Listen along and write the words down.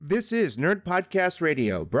This is Nerd Podcast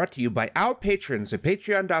Radio, brought to you by our patrons at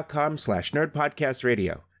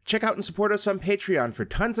patreon.com/nerdpodcastradio. Check out and support us on Patreon for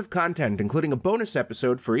tons of content, including a bonus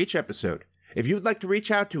episode for each episode. If you would like to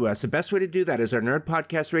reach out to us, the best way to do that is our Nerd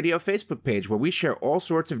Podcast Radio Facebook page, where we share all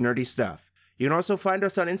sorts of nerdy stuff. You can also find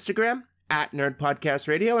us on Instagram, @Nerd Podcast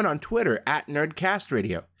Radio, and on Twitter, @NerdCast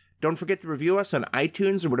Radio. Don't forget to review us on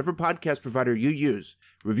iTunes or whatever podcast provider you use.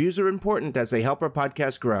 Reviews are important as they help our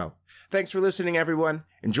podcast grow. Thanks for listening, everyone.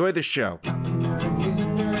 Enjoy the show. I'm a nerd, he's a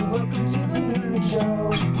nerd, welcome to the Nerd Show.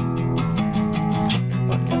 Nerd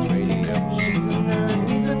Podcast Radio. She's a nerd,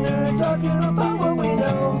 he's a nerd, talking about what we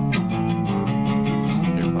know.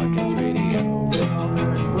 Nerd Podcast Radio. They're all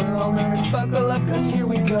nerds, we're all nerds, buckle up, cause here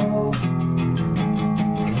we go.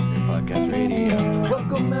 Nerd Podcast Radio.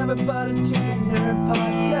 Welcome everybody to the Nerd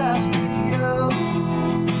Podcast Radio.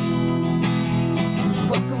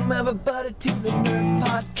 Welcome everybody to the Nerd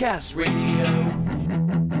Podcast Radio.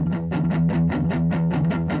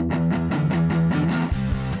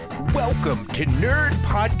 Welcome to Nerd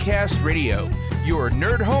Podcast Radio, your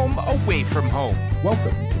nerd home away from home.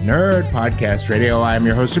 Welcome to Nerd Podcast Radio. I'm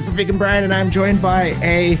your host, Super Vegan Brian, and I'm joined by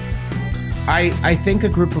I think a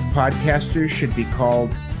group of podcasters should be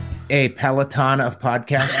called a Peloton of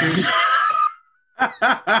podcasters.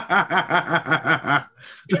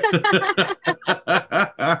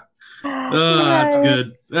 That's good.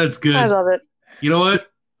 That's good. I love it. You know what?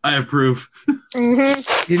 I approve. Mm-hmm.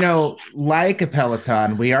 You know, like a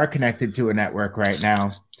Peloton, we are connected to a network right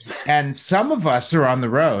now, and some of us are on the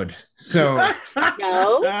road. So,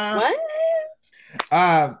 No?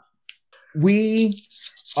 What? we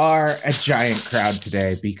are a giant crowd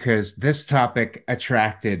today because this topic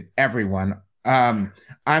attracted everyone. I'm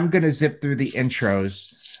going to zip through the intros.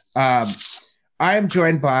 I am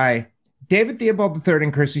joined by David Theobald III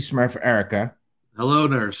and Kirsty Smurf, Erica. Hello,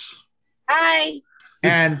 nurse. Hi.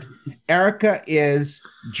 And Erica is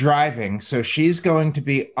driving, so she's going to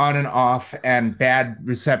be on and off and bad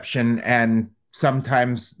reception and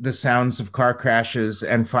sometimes the sounds of car crashes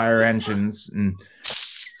and fire engines. And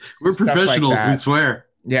we're stuff professionals, like that. we swear.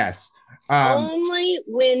 Yes. Only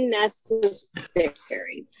when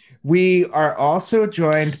necessary. We are also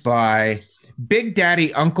joined by Big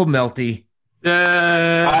Daddy Uncle Milty.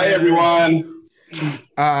 Hi, everyone.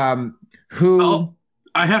 Who... Oh,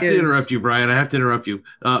 I have to interrupt you, Brian. I have to interrupt you.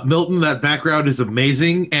 Milton, that background is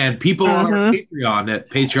amazing, and people on our Patreon at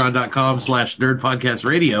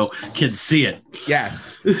patreon.com/nerdpodcastradio can see it.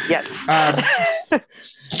 Yes. Yes.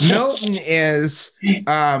 Milton is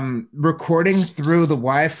recording through the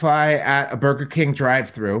Wi-Fi at a Burger King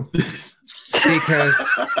drive-thru because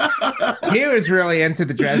he was really into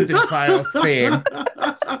the Dresden Files theme.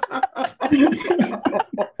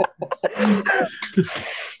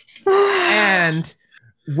 And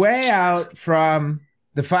way out from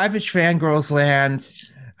the Five-ish Fangirls land,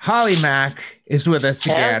 Holly Mack is with us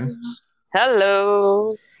again.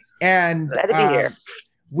 Hello. And Glad to be here.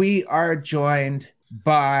 we are joined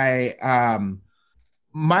by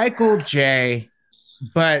Michael J.,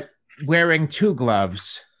 but wearing two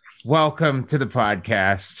gloves. Welcome to the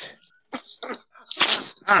podcast.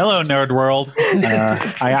 Hello, Nerd World.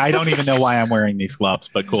 I don't even know why I'm wearing these gloves,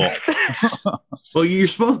 but cool. Well, you're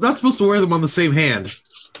not supposed to wear them on the same hand.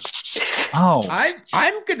 Oh,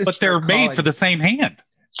 I'm gonna. but they're made for the same hand.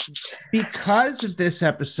 Because of this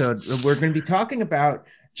episode, we're going to be talking about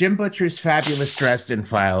Jim Butcher's Fabulous Dresden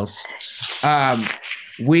Files. I'm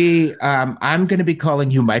going to be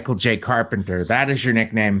calling you Michael J. Carpenter. That is your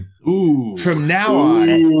nickname. Ooh. From now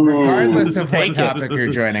on, regardless of what Take it. topic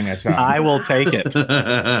you're joining us on. I will take it.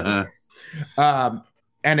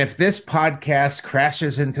 And if this podcast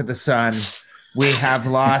crashes into the sun, we have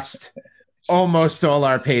lost almost all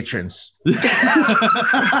our patrons. Look,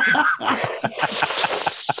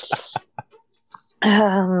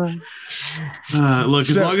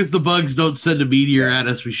 as long as the bugs don't send a meteor at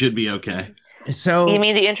us, we should be okay. So You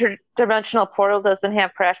mean the interdimensional portal doesn't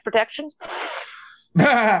have crash protection?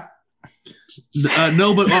 No,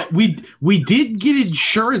 but we did get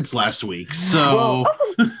insurance last week, so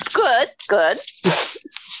Good.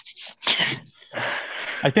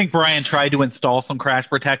 I think Brian tried to install some crash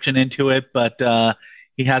protection into it, but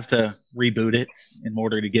he has to reboot it in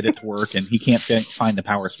order to get it to work, and he can't find the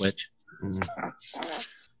power switch.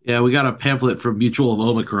 yeah, we got a pamphlet from Mutual of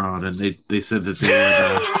Omicron, and they said that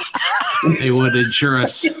they would insure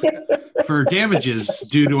us for damages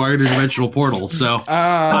due to our interdimensional portal. So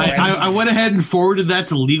I went ahead and forwarded that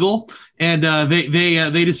to legal, and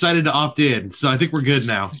they decided to opt in. So I think we're good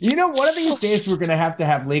now. You know, one of these days we're going to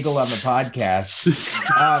have legal on the podcast.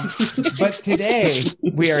 But today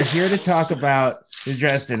we are here to talk about the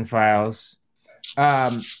Dresden Files.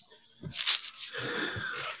 Um,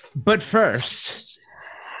 but first,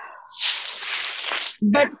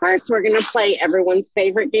 we're going to play everyone's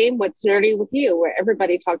favorite game, What's Nerdy with You, where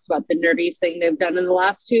everybody talks about the nerdiest thing they've done in the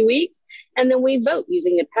last 2 weeks, and then we vote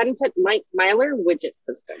using the patented Mike Myler widget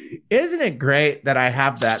system. isn't it great that I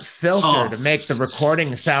have that filter to make the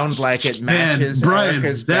recording sound like it matches Brian,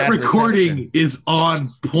 Erica's that bad recording reception? is on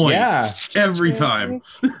point. Yeah. Every time.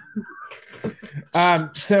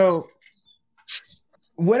 So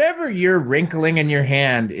whatever you're wrinkling in your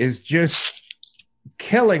hand is just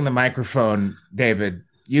killing the microphone, David.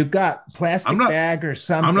 You got plastic bag or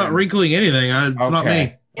something? I'm not wrinkling anything. It's not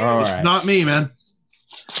me. All It's right. not me, man.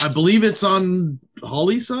 I believe it's on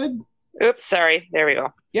Holly's side. Oops, sorry. There we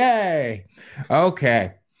go. Yay.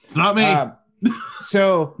 Okay. It's not me.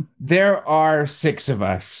 So there are 6 of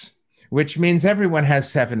us, which means everyone has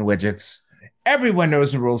 7 widgets. Everyone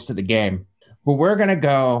knows the rules to the game, but we're going to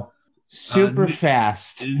go super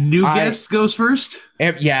fast. New guest goes first?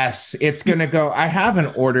 Yes, it's going to go. I have an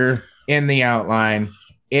order in the outline.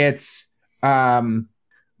 It's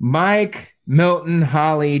Mike, Milton,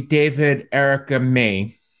 Holly, David, Erica,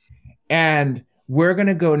 me. And we're going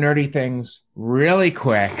to go nerdy things really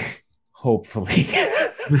quick, hopefully.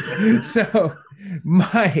 So,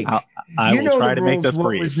 Mike, I will try to make this What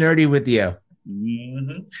brief. was nerdy with you?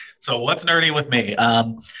 Mm-hmm. So what's nerdy with me?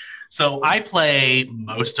 So I play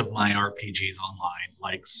most of my RPGs online,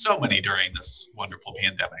 like so many during this wonderful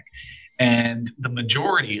pandemic. And the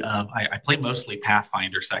majority of, I play mostly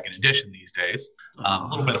Pathfinder 2nd Edition these days, a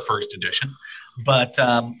little bit of 1st Edition. But,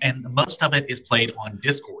 and most of it is played on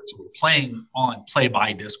Discord. So we're playing on Play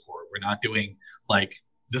by Discord. We're not doing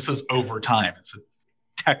this is over time. It's a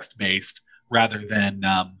text-based rather than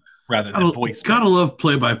voice. Gotta love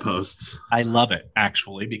play-by-posts. I love it,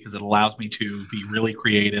 actually, because it allows me to be really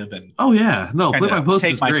creative and play-by-post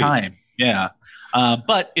take is my great. time. Yeah,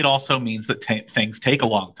 but it also means that things take a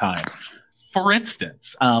long time. For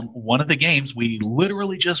instance, one of the games we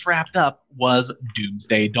literally just wrapped up was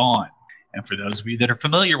Doomsday Dawn. And for those of you that are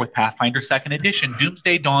familiar with Pathfinder 2nd Edition,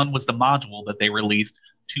 Doomsday Dawn was the module that they released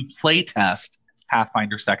to playtest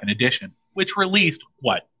Pathfinder 2nd Edition, which released,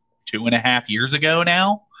 2.5 years ago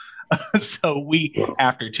now? So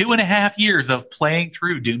after 2.5 years of playing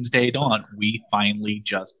through Doomsday Dawn, we finally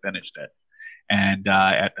just finished it. And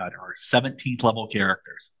at our 17th level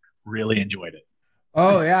characters. Really enjoyed it.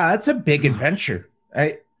 Oh, yeah, that's a big adventure.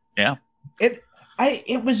 Yeah.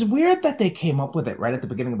 It was weird that they came up with it right at the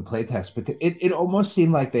beginning of the playtest, because it almost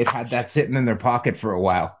seemed like they'd had that sitting in their pocket for a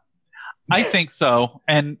while. I think so.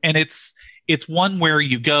 And it's one where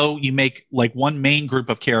you make like one main group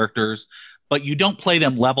of characters, but you don't play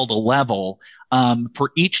them level to level.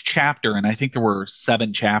 For each chapter, and I think there were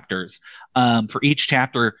 7 chapters, for each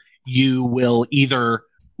chapter, you will either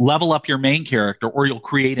level up your main character or you'll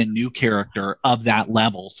create a new character of that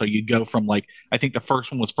level. So you go from I think the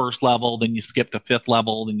first one was 1st level, then you skip to 5th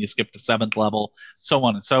level, then you skip to 7th level, so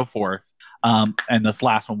on and so forth. And this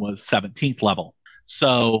last one was 17th level.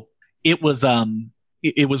 So it was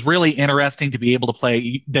really interesting to be able to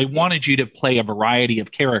play. They wanted you to play a variety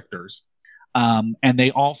of characters. And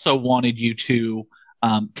they also wanted you to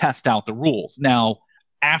test out the rules. Now,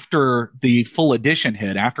 after the full edition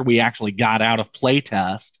hit, after we actually got out of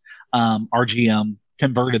playtest, our GM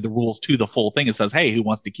converted the rules to the full thing and says, "Hey, who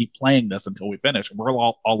wants to keep playing this until we finish?" And we're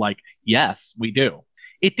all like, "Yes, we do."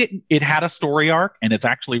 It had a story arc, and it's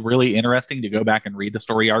actually really interesting to go back and read the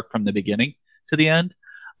story arc from the beginning to the end.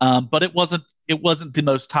 But it wasn't the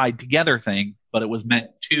most tied together thing, but it was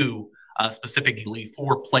meant to specifically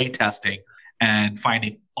for playtesting and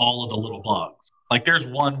finding all of the little bugs. Like there's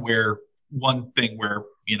one thing where,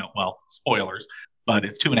 spoilers, but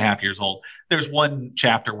it's 2.5 years old. There's one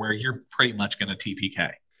chapter where you're pretty much going to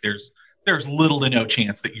TPK. There's little to no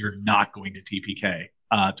chance that you're not going to TPK,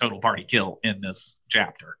 total party kill in this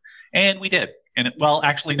chapter. And we did. And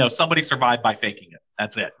actually, no, somebody survived by faking it.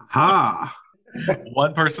 That's it. Ha!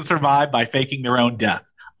 One person survived by faking their own death.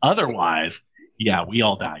 Otherwise, yeah, we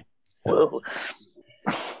all died. Whoa.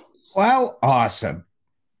 Well, awesome.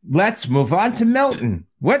 Let's move on to Milton.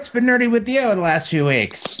 What's been nerdy with you in the last few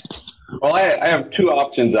weeks? Well, I have 2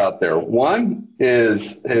 options out there. One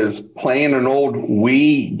is playing an old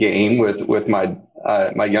Wii game with my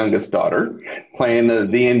my youngest daughter, playing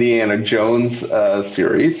the Indiana Jones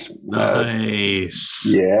series. Nice.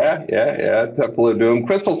 Yeah. Temple of Doom.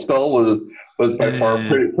 Crystal Skull was by far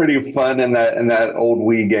pretty fun in that old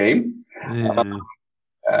Wii game.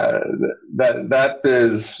 That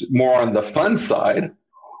is more on the fun side.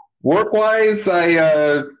 Work-wise,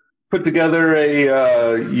 I put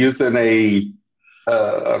together using a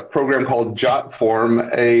a program called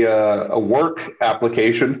JotForm, a work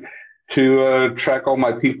application to track all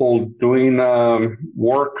my people doing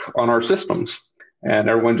work on our systems. And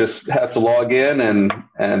everyone just has to log in and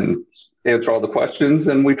answer all the questions,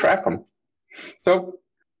 and we track them. So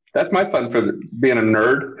that's my fun for being a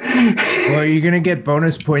nerd. Well, you're going to get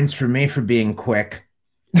bonus points from me for being quick.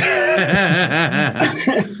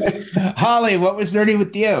 Holly, what was nerdy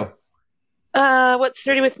with you? What's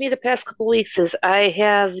nerdy with me the past couple weeks is I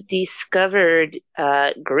have discovered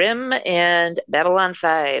Grimm and Babylon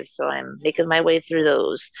 5, so I'm making my way through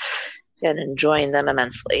those and enjoying them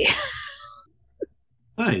immensely.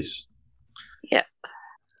 Nice.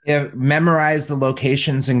 Yeah, memorize the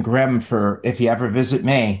locations in Grimm for if you ever visit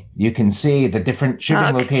me. You can see the different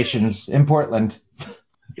shooting locations in Portland.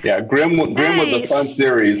 Yeah, Grimm was a fun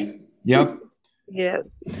series. Yep. Yes.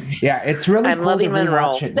 Yeah, it's really I'm cool to loving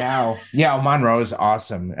Monroe. rewatch it now. Yeah, Monroe is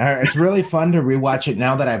awesome. It's really fun to rewatch it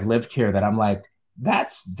now that I've lived here. That I'm like,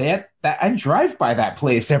 that's that. I drive by that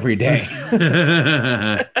place every day.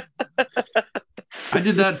 I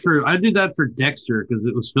did that for Dexter because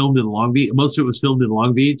it was filmed in Long Beach. Most of it was filmed in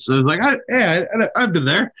Long Beach, so I was like, I've been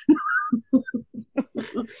there.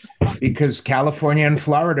 Because California and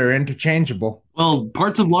Florida are interchangeable. Well,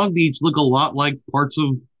 parts of Long Beach look a lot like parts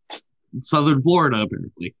of Southern Florida,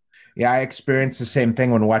 apparently. Yeah, I experienced the same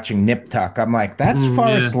thing when watching Nip Tuck. I'm like, that's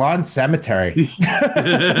Forest Lawn Cemetery.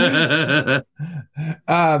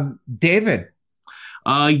 David.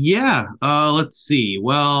 Let's see.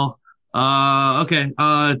 Well, okay.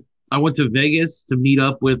 I went to Vegas to meet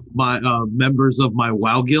up with my members of my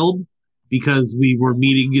WoW guild because we were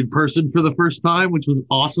meeting in person for the first time, which was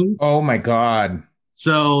awesome. Oh my God.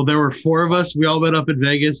 So there were 4 of us. We all met up in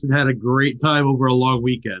Vegas and had a great time over a long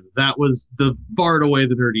weekend. That was the far and away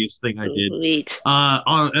the nerdiest thing I did. Sweet.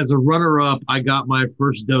 As a runner-up, I got my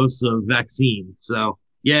first dose of vaccine. So,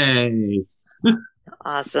 yay.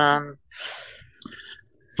 Awesome.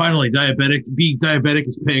 Finally, being diabetic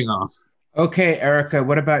is paying off. Okay, Erica,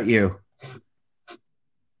 what about you?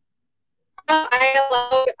 I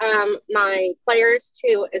allowed my players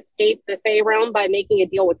to escape the Fae realm by making a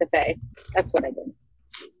deal with the Fae. That's what I did.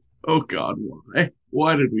 Oh, God, why?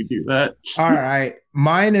 Why did we do that? All right.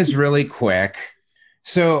 Mine is really quick.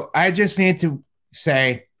 So I just need to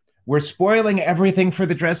say we're spoiling everything for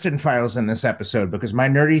the Dresden Files in this episode because my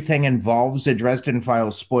nerdy thing involves a Dresden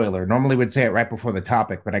Files spoiler. Normally we'd say it right before the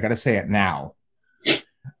topic, but I got to say it now.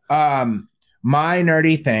 My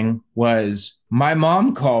nerdy thing was my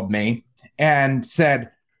mom called me and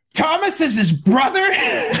said, Thomas is his brother?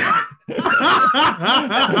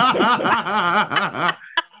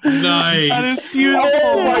 Nice. That is beautiful.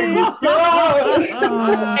 Oh my God.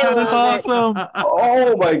 That's awesome.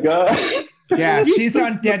 Oh my God. Yeah, she's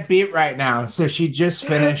on deadbeat right now, so she just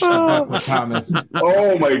finished the book with Thomas.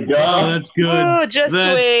 Oh my Oh, God. that's good. Oh, just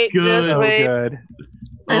That's wait. good. Just So wait. good.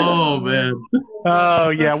 Oh, man. Oh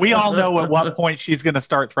yeah, we all know at what point she's going to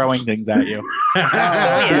start throwing things at you. Oh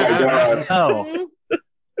my God. Oh,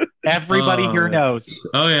 everybody here knows.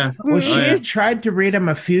 Oh, yeah. Well, she Oh, yeah. had tried to read them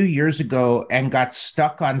a few years ago and got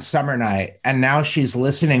stuck on Summer Night, and now she's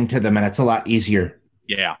listening to them, and it's a lot easier.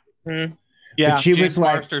 Yeah. Hmm. Yeah, But she James was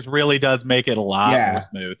like- Marsters really does make it a lot Yeah. more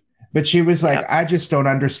smooth. But she was like, Yeah. I just don't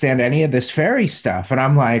understand any of this fairy stuff. And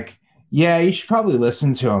I'm like, yeah, you should probably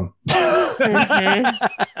listen to him.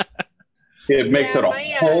 It makes Yeah, it a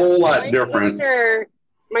my, whole lot my different.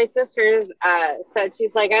 My sister's said,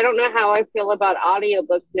 she's like, I don't know how I feel about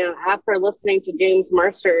audiobooks now. After listening to James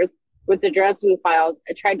Marsters with the Dresden Files,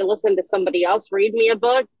 I tried to listen to somebody else read me a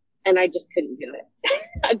book, and I just couldn't do it.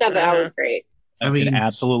 I thought that was great. I can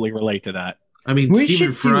absolutely relate to that. I mean, We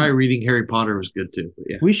Stephen should Fry do- reading Harry Potter was good, too. But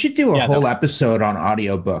yeah. We should do a Yeah, whole that- episode on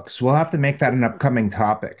audiobooks. We'll have to make that an upcoming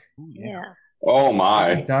topic. Yeah. Oh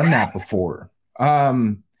my. I've done that before.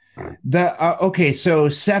 Okay, so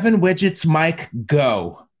 7 widgets, Mike,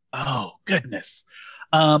 go. Oh goodness,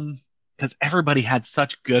 because everybody had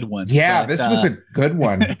such good ones. Yeah, but, this was a good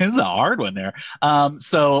one. this is a hard one there.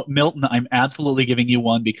 So Milton, I'm absolutely giving you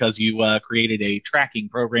one because you created a tracking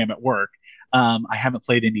program at work. I haven't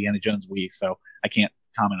played Indiana Jones Wii, so I can't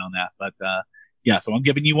comment on that. But yeah, so I'm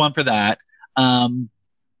giving you one for that.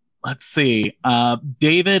 Let's see,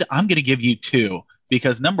 David, I'm going to give you 2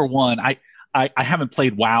 because number one, I haven't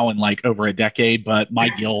played WoW in like over a decade, but my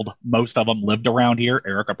guild, most of them lived around here.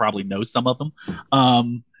 Erica probably knows some of them.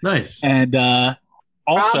 Nice. And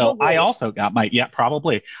also, Probably. I also got my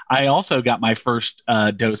I also got my first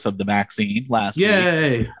dose of the vaccine last week.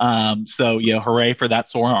 Yay. So yeah, hooray for that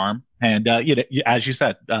sore arm. And as you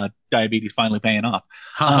said, diabetes finally paying off.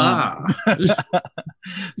 Ha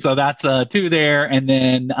So that's 2 there, and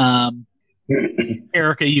then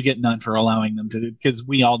Erica, you get none for allowing them to, because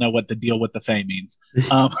we all know what the deal with the Fae means.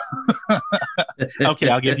 Okay,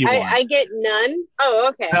 I'll give you one. I get none. Oh,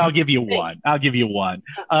 okay. I'll give you Thanks. one. I'll give you one.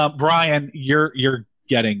 Brian, you're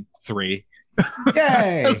getting 3.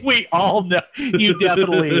 Yay! Because we all know you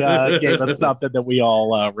definitely gave us something that we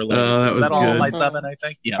all related. Oh, that to. was Is that all good. my 7? I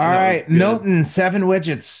think. Yeah. All right, good. Milton, 7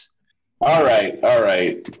 widgets. All right.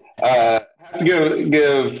 I have to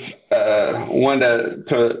give one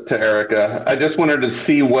to Erica. I just wanted to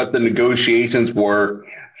see what the negotiations were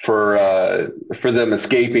for them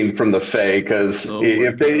escaping from the Fae, because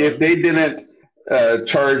if they didn't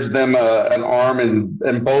charge them an arm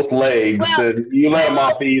and both legs, Well, then you let them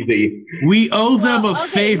off easy. We owe them a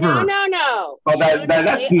okay, favor. No. Oh, that's they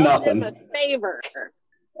nothing. owe them a favor.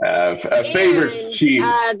 A favor's And, cheap.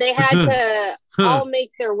 they had to all make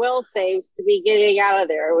their will saves to be getting out of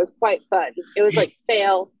there. It was quite fun. It was like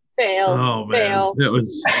fail, Oh man, fail. that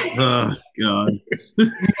was god.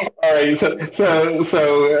 All right, so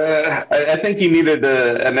I think you needed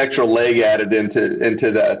an extra leg added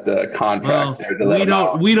into that contract there to let them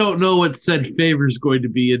out. We don't know what said favor is going to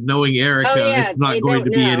be, and knowing Erica, Oh, yeah, it's not they going to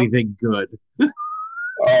don't be know. anything good.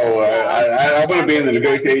 I want to be in the Definitely not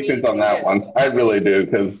negotiations on that gonna be one. I really do,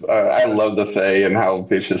 because I love the Fae and how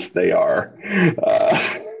vicious they are.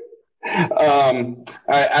 I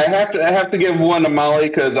have to give one to Molly,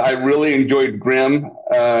 because I really enjoyed Grimm.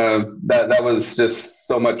 That was just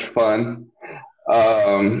so much fun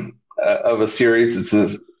of a series. It's a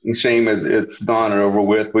shame it's gone and over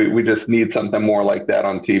with. We just need something more like that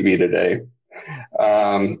on TV today.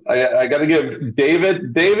 I got to give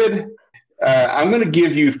David. I'm going to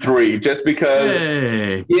give you 3, just because.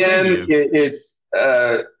 Hey, Again, it's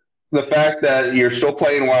the fact that you're still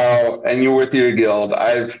playing WoW and you're with your guild.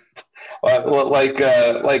 Like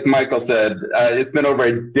Michael said, it's been over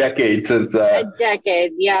a decade since. A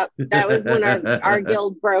decade. Yep. That was when our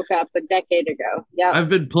guild broke up a decade ago. Yep. I've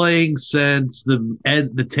been playing since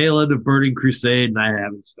the tail end of Burning Crusade, and I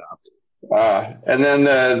haven't stopped. And then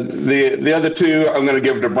the other 2, I'm going to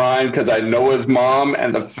give to Brian, because I know his mom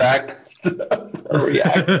and the fact her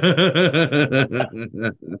reaction.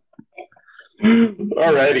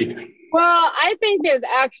 Alrighty. Well, I think there's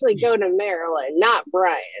actually go to Maryland, not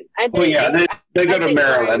Brian. I think. Well, yeah, they go to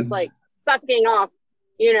Maryland. Brian's like sucking off,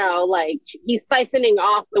 like he's siphoning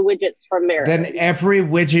off the widgets from Maryland. Then every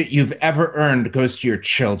widget you've ever earned goes to your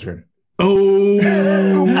children. Oh,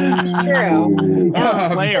 That's true.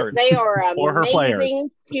 Players. They are Or her players.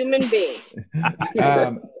 amazing human beings.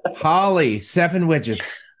 Holly, 7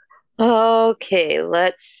 widgets. Okay,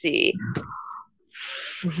 let's see.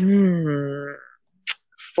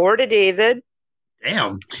 4 to David.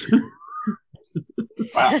 damn!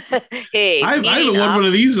 Hey, I haven't meeting won up one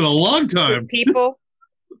of these in a long with time. people.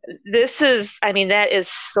 That is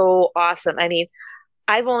so awesome.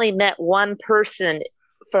 I've only met one person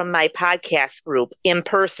from my podcast group in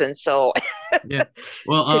person, so Yeah.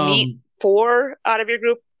 Well, to meet 4 out of your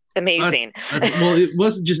group, amazing. Well, it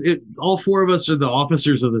wasn't just all 4 of us are the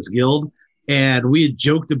officers of this guild, and we had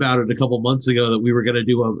joked about it a couple months ago that we were going to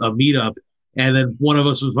do a meetup, and then one of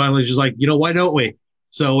us was finally just like, why don't we?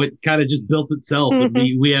 So it kind of just built itself, and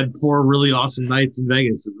we had 4 really awesome nights in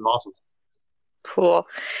Vegas. It was awesome. Cool.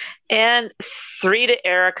 And 3 to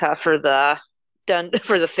Erica for the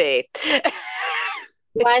Fae.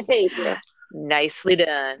 Why, thank you. Nicely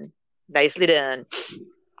done. Nicely done.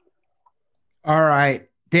 All right,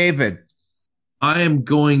 David. I am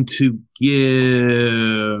going to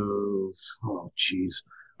give. Oh, jeez.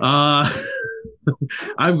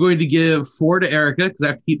 I'm going to give 4 to Erica, because I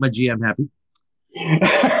have to keep my GM happy.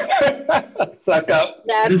 Suck up.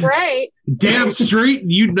 That's right. Damn straight,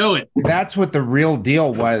 you know it. That's what the real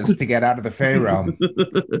deal was to get out of the Fae realm.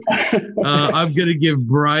 I'm going to give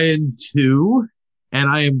Brian 2, and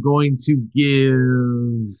I am going to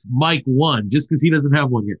give Mike 1, just because he doesn't have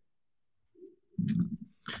one yet.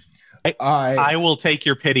 I will take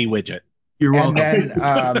your pity widget. You're And welcome.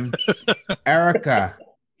 then Erica,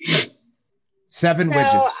 7 So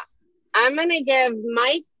widgets. I'm going to give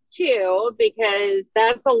Mike 2, because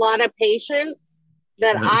that's a lot of patience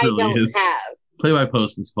that That I really don't is. have. Play by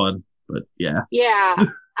post is fun, but yeah. Yeah.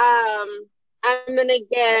 I'm going to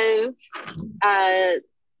give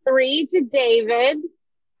 3 to David.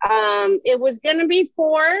 It was going to be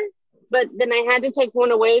 4, but then I had to take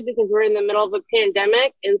 1 away because we're in the middle of a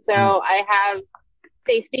pandemic. And so I have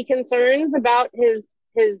safety concerns about his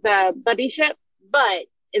buddyship, but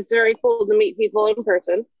it's very cool to meet people in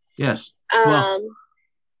person. Yes. And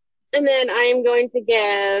then I'm going to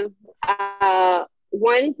give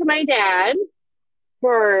 1 to my dad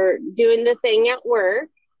for doing the thing at work.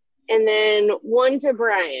 and then one to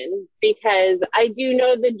Brian, because I do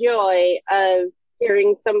know the joy of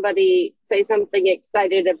hearing somebody say something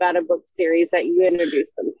excited about a book series that you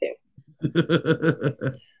introduced them to.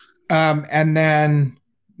 And then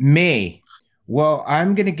me. Well,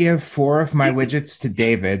 I'm going to give 4 of my widgets to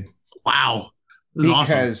David. Wow. This is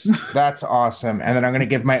because awesome. that's awesome. And then I'm going to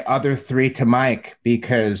give my other 3 to Mike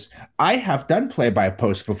because I have done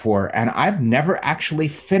play-by-post before and I've never actually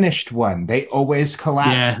finished one. They always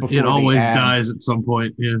collapse before it always the end. dies at some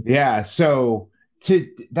point. Yeah. Yeah, so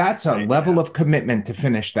that's a level of commitment to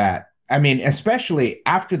finish that. I mean, especially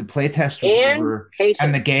after the playtest was over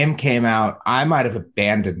and the game came out, I might have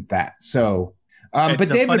abandoned that. So, but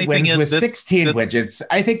David wins with 16 widgets.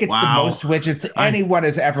 I think it's the most widgets anyone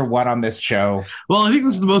has ever won on this show. Well, I think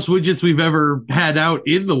this is the most widgets we've ever had out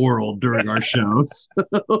in the world during our shows.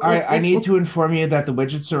 I need to inform you that the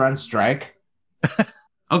widgets are on strike.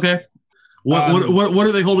 Okay. What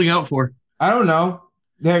are they holding out for? I don't know.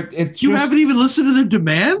 You haven't even listened to their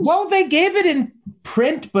demands? Well, they gave it in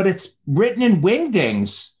print, but it's written in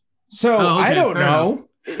wingdings. So I don't know.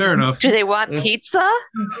 Fair enough. Do they want pizza?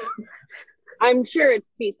 I'm sure it's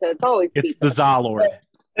pizza. It's always pizza. It's the Zalord.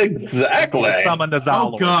 Exactly. Summon the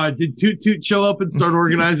Zalord. Oh, God. Did Toot Toot show up and start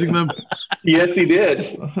organizing them? Yes, he did.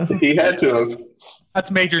 He had to have.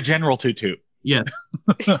 That's Major General Toot Toot. Yes.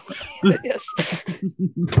 Yes.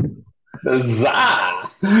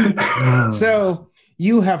 Zah! So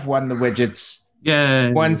you have won the widgets.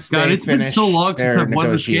 Yeah. Once God, they it's been so long since I've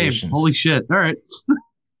won this game. Holy shit. All right.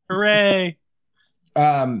 Hooray.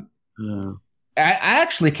 I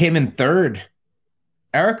actually came in 3rd.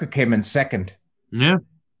 Erica came in 2nd. Yeah.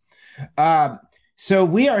 So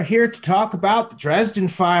we are here to talk about the Dresden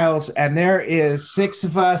Files, and there is 6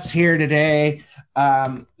 of us here today.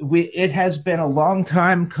 It has been a long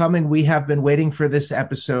time coming. We have been waiting for this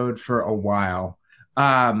episode for a while.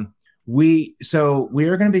 We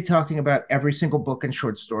are going to be talking about every single book and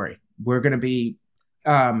short story. We're going to be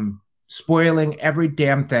spoiling every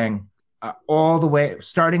damn thing, all the way,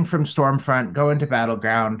 starting from Stormfront, going to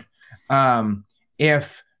Battleground. If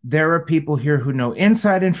there are people here who know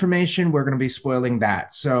inside information, we're going to be spoiling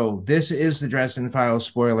that. So this is the Dresden Files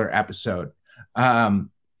spoiler episode.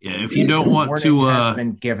 If you don't want to, has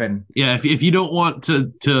been given. Yeah, if you don't want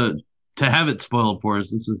to have it spoiled for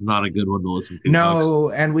us, this is not a good one to listen to. No,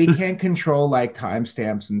 folks. And we can't control like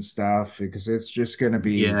timestamps and stuff because it's just going to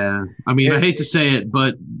be. Yeah, I mean, I hate to say it,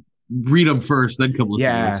 but read them first, then come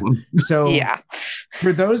listen to this one. So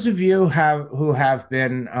for those of you who have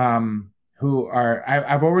been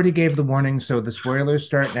I've already gave the warning, so the spoilers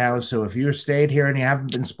start now. So if you stayed here and you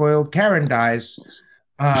haven't been spoiled, Karen dies.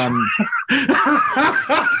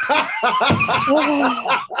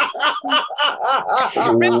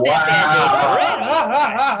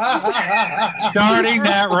 Starting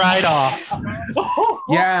that right off.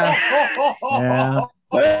 Yeah.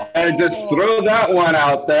 Just throw that one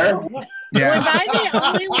out there. Yeah. Was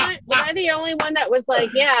I the only one that was like,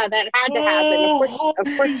 yeah, that had to happen.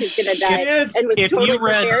 Of course she's gonna die, and was totally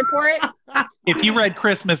prepared for it? If you read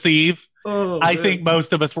Christmas Eve, I think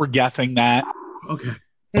most of us were guessing that. Okay.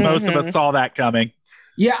 Most of us saw that coming.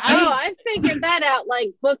 Yeah. I figured that out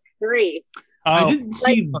like book 3. I didn't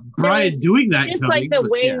see Brian doing that. Just like the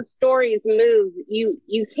way stories move,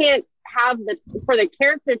 you can't have for the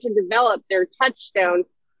character to develop, their touchstone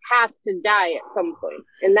has to die at some point,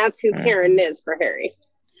 and that's who Karen is for Harry.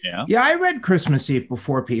 Yeah, I read Christmas Eve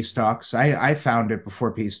before Peace Talks. I found it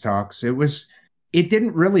before Peace Talks. It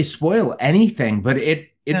didn't really spoil anything, but it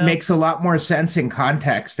makes a lot more sense in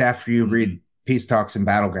context after you read Peace Talks and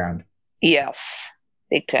Battleground. Yes,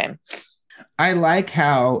 big time. I like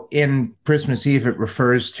how in Christmas Eve it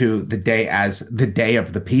refers to the day as the day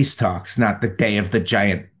of the peace talks, not the day of the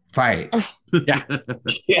giant fight. Yeah.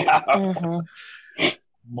 Mm-hmm.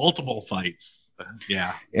 Multiple fights.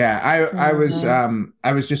 Yeah. Yeah. I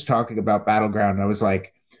was just talking about Battleground. I was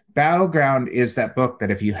like, Battleground is that book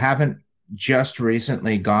that if you haven't just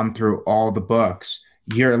recently gone through all the books,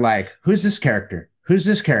 you're like, who's this character? Who's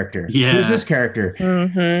this character? Yeah. Who's this character?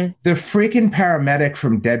 Mm-hmm. The freaking paramedic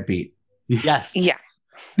from Deadbeat. Yes. Yeah.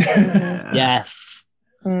 Yes.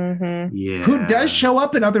 Mm-hmm. Yeah. Who does show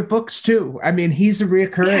up in other books too. I mean, he's a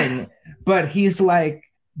reoccurring, but he's like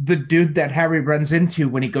the dude that Harry runs into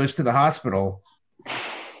when he goes to the hospital.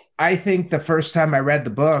 I think the first time I read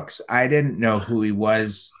the books, I didn't know who he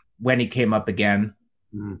was when he came up again.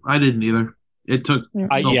 I didn't either. It took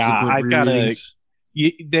I've got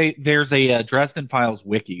there's a Dresden Files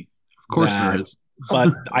wiki. Of course there is.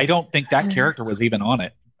 But I don't think that character was even on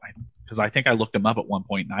it. Because I think I looked him up at one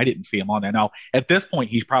point and I didn't see him on there. Now, at this point,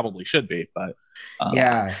 he probably should be, but...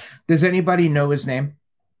 yeah. Does anybody know his name?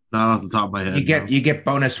 Not off the top of my head. You get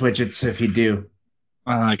bonus widgets if you do.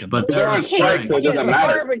 I can. But They're on strike, so it doesn't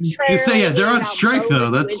matter. You say, yeah, they're on strike though.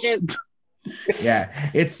 That's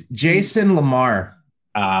Yeah, it's Jason Lamar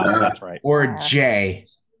that's right. or Jay.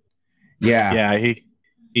 Yeah. Yeah,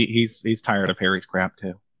 he's tired of Harry's crap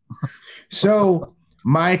too. So,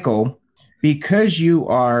 Michael, because you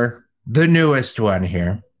are the newest one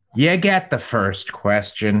here, you get the first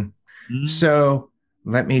question. So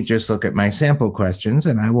let me just look at my sample questions,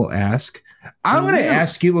 and I will ask. I'm going to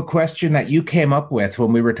ask you a question that you came up with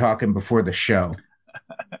when we were talking before the show.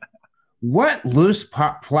 What loose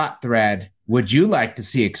plot thread would you like to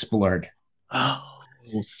see explored? Oh,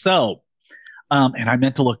 so, and I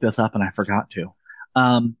meant to look this up and I forgot to.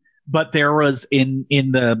 But there was in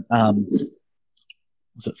the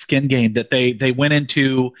was it Skin Game that they went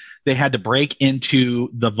into, they had to break into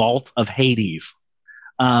the vault of Hades.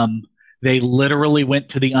 They literally went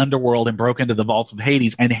to the underworld and broke into the vaults of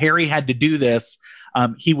Hades, and Harry had to do this.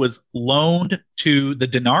 He was loaned to the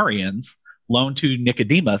Denarians, loaned to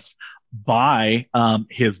Nicodemus by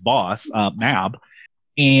his boss, Mab,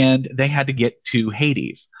 and they had to get to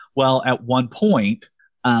Hades. Well, at one point,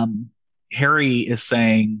 Harry is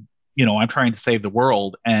saying, I'm trying to save the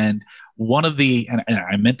world, and one of the, and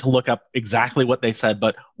I meant to look up exactly what they said,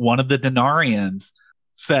 but one of the Denarians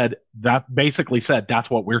basically said, that's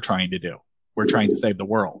what we're trying to do. We're trying to save the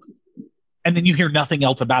world. And then you hear nothing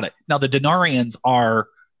else about it. Now, the Denarians are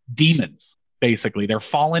demons, basically. They're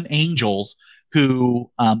fallen angels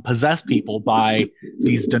who possess people by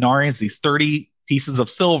these Denarians, these 30 pieces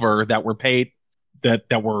of silver that were paid,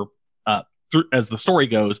 that were, as the story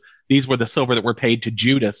goes, these were the silver that were paid to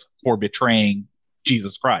Judas for betraying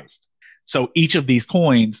Jesus Christ. So each of these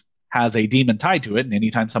coins has a demon tied to it, and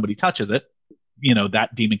anytime somebody touches it,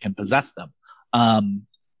 that demon can possess them.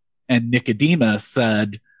 And Nicodemus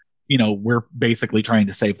said, we're basically trying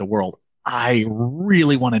to save the world. I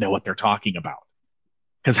really want to know what they're talking about.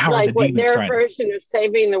 Because how are the what demons their trying version of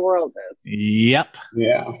saving the world is. Yep.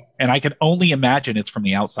 Yeah. And I can only imagine it's from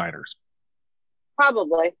the Outsiders.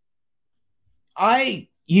 Probably. I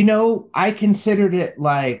considered it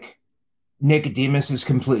like Nicodemus is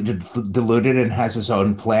completely deluded and has his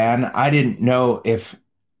own plan. I didn't know if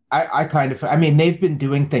they've been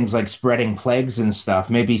doing things like spreading plagues and stuff.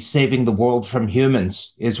 Maybe saving the world from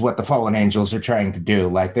humans is what the fallen angels are trying to do.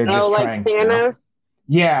 Like they're just trying. Thanos?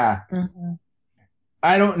 Yeah. Mm-hmm.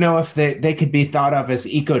 I don't know if they could be thought of as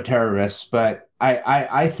eco-terrorists, but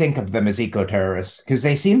I think of them as eco-terrorists because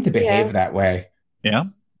they seem to behave that way. Yeah.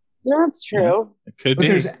 That's true. It could But be.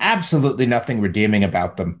 there's absolutely nothing redeeming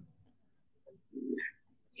about them.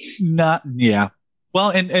 Well,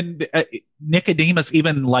 and Nicodemus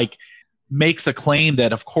even makes a claim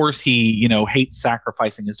that of course he hates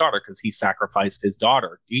sacrificing his daughter because he sacrificed his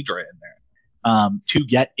daughter Deidre in there to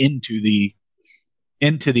get into the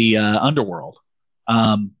underworld.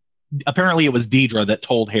 Apparently it was Deidre that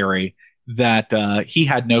told Harry that he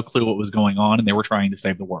had no clue what was going on and they were trying to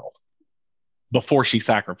save the world before she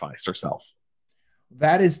sacrificed herself.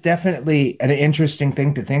 That is definitely an interesting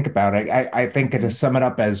thing to think about. I think to sum it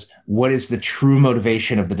up as what is the true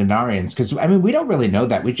motivation of the Denarians? Because, we don't really know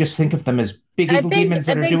that. We just think of them as big evil demons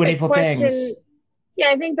that are doing evil things. Yeah,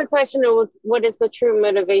 I think the question was, what is the true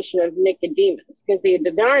motivation of Nicodemus? Because the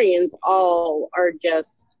Denarians all are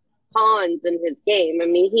just pawns in his game.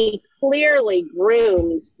 He clearly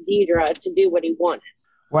groomed Deidre to do what he wanted.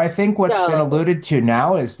 Well, I think what's been alluded to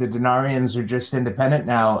now is the Denarians are just independent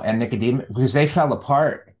now, and Nicodemus, because they fell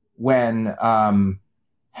apart when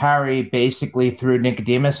Harry basically threw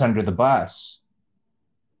Nicodemus under the bus.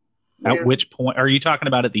 At which point, are you talking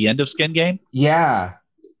about at the end of Skin Game? Yeah,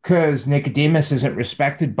 because Nicodemus isn't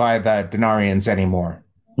respected by the Denarians anymore.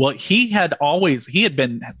 Well, he had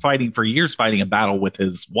been fighting for years, fighting a battle with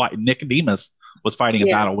his wife. Nicodemus was fighting a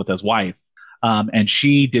battle with his wife. And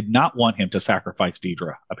she did not want him to sacrifice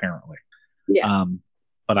Deidre, apparently. Yeah.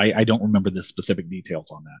 But I don't remember the specific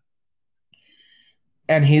details on that.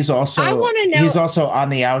 And he's also he's also on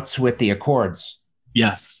the outs with the Accords.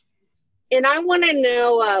 Yes. And I want to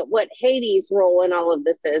know what Hades' role in all of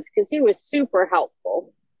this is, because he was super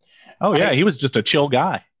helpful. Oh, yeah. He was just a chill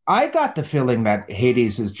guy. I got the feeling that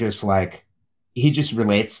Hades is just he just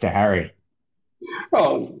relates to Harry.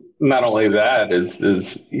 Well, not only that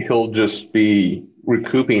is he'll just be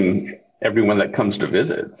recouping everyone that comes to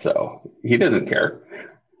visit, so he doesn't care.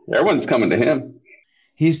 Everyone's coming to him.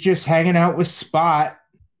 He's just hanging out with Spot.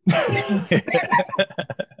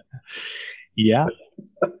 Yeah.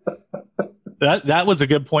 That was a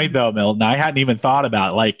good point though, Milton. I hadn't even thought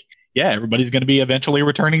about everybody's going to be eventually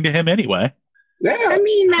returning to him anyway. Yeah.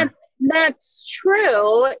 That's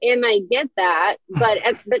true, and I get that, but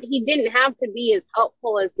he didn't have to be as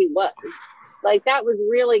helpful as he was. Like, that was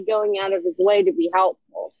really going out of his way to be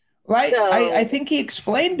helpful. Well, I think he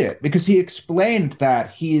explained it, because he explained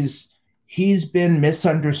that he's been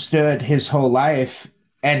misunderstood his whole life,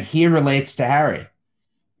 and he relates to Harry.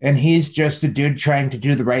 And he's just a dude trying to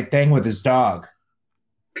do the right thing with his dog.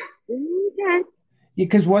 Okay.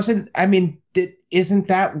 Because isn't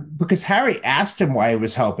that because Harry asked him why he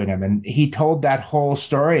was helping him, and he told that whole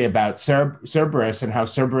story about Cerberus and how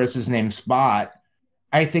Cerberus is named Spot.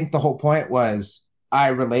 I think the whole point was, I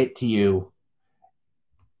relate to you.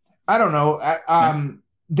 I don't know.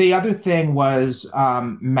 The other thing was,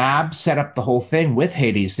 Mab set up the whole thing with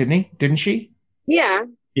Hades, didn't she? Yeah.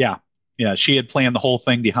 Yeah, she had planned the whole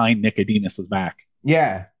thing behind Nicodemus's back.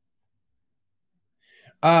 Yeah.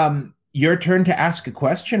 Your turn to ask a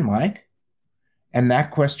question, Mike. And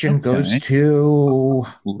that question goes to...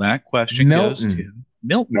 That question goes to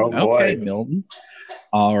Milton. Oh, okay, boy. Milton.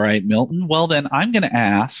 All right, Milton. Well, then I'm going to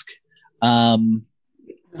ask,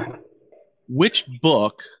 which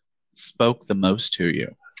book spoke the most to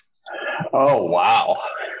you? Oh, wow.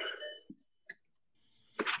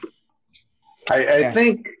 I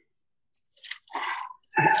think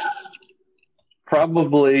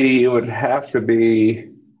probably it would have to be,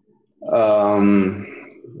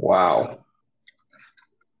 wow.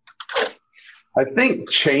 I think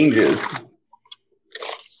Changes,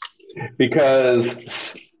 because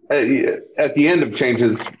at the end of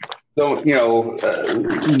Changes,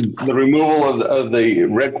 the removal of the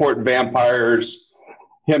Red Court vampires,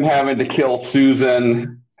 him having to kill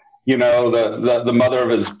Susan, the mother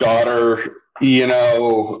of his daughter,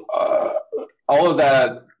 all of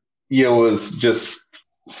that, was just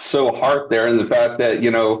so heart there. And the fact that,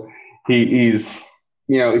 he's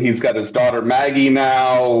got his daughter Maggie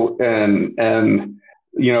now, and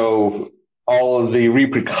all of the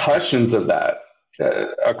repercussions of that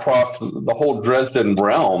across the whole Dresden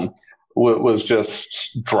realm was just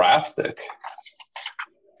drastic.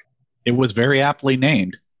 It was very aptly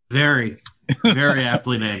named. Very, very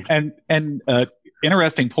aptly named. And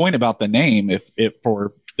interesting point about the name, if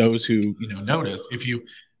for those who notice,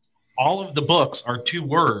 all of the books are 2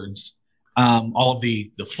 words. All of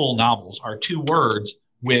the full novels are 2 words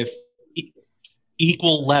with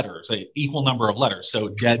equal letters, an equal number of letters. So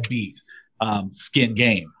Deadbeat, Skin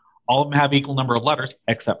Game, all of them have equal number of letters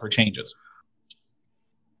except for Changes.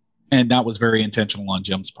 And that was very intentional on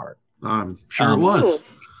Jim's part. I'm sure it was.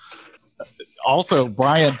 Also,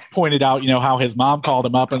 Brian pointed out, how his mom called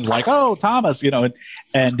him up and was like, "Oh, Thomas," when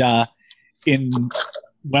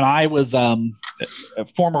I was a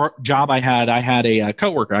former job I had a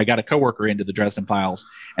coworker. I got a coworker into the Dresden Files,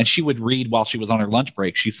 and she would read while she was on her lunch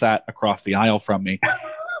break. She sat across the aisle from me,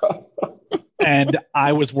 and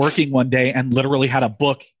I was working one day and literally had a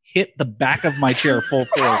book hit the back of my chair full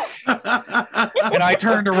force, and I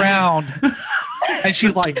turned around, and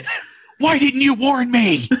she's like, "Why didn't you warn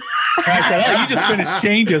me?" And I said, "Oh, you just finished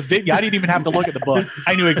Changes, didn't you?" I didn't even have to look at the book.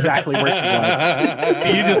 I knew exactly where she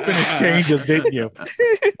was. "You just finished Changes, didn't you?"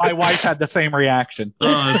 My wife had the same reaction. Oh,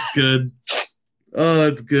 that's good. Oh,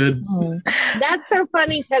 that's good. That's so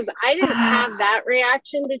funny, because I didn't have that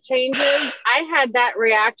reaction to Changes. I had that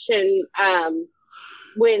reaction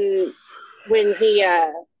when he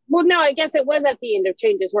well, no, I guess it was at the end of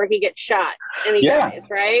Changes where he gets shot and he dies,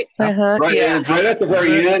 right? Uh-huh. Right, Yeah. right at the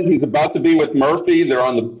very end, he's about to be with Murphy. They're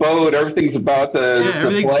on the boat. Everything's about to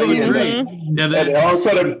Everything's play. going And, great. then, and all of a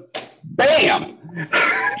sudden, bam!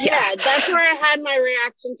 Yeah, that's where I had my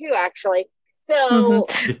reaction too, actually. So,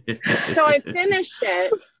 so I finished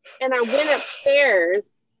it and I went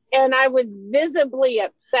upstairs and I was visibly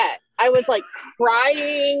upset. I was like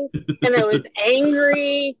crying and I was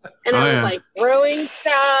angry and I was like throwing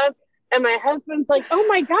stuff. And my husband's like, "Oh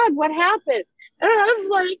my God, what happened?" And I was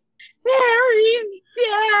like, "Harry's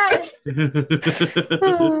dead."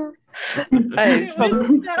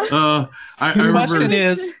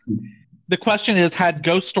 The question is, had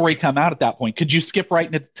Ghost Story come out at that point? Could you skip right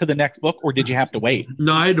to the next book, or did you have to wait?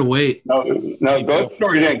 No, I had to wait. No, Ghost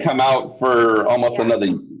Story didn't come out for almost another,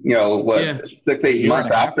 6-8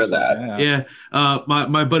 months after that. Yeah.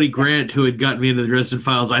 My buddy Grant, who had gotten me into the Dresden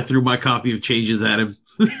Files, I threw my copy of Changes at him.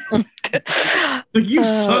 Like, you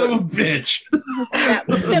son of a bitch. Yeah,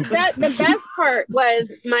 the best part was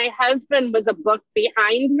my husband was a book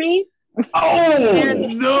behind me. Oh,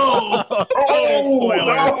 and, no!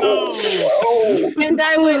 And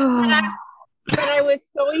I was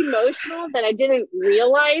so emotional that I didn't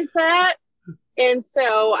realize that. And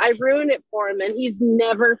so I ruined it for him, and he's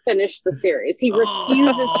never finished the series. He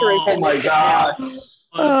refuses to finish Oh my gosh.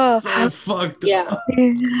 That's so fucked Yeah. up.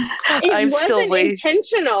 It I'm still wasn't waiting.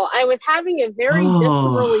 intentional. I was having a very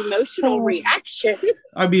visceral emotional reaction.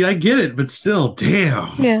 I mean, I get it, but still,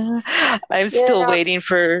 damn. Yeah, I'm still Yeah. waiting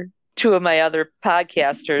for two of my other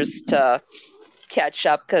podcasters to catch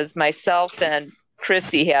up because myself and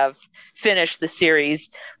Chrissy have finished the series.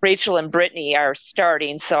 Rachel and Brittany are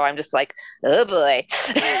starting, so I'm just like, oh boy.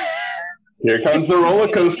 Here comes the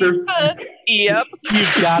roller coaster. Yep.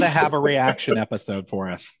 You've got to have a reaction episode for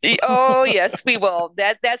us. Oh yes, we will.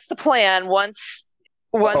 That's the plan. Once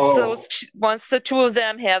Oh. once the two of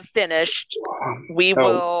them have finished, we Oh.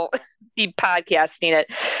 will be podcasting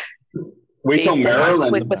it. Wait till based on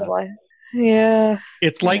Maryland. Yeah.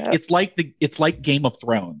 It's like Yeah. it's like Game of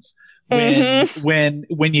Thrones. When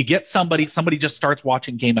you get somebody just starts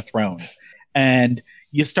watching Game of Thrones, and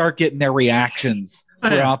you start getting their reactions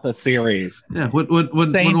throughout the series. Yeah, when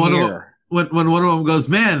one Same of them, here. when one of them goes,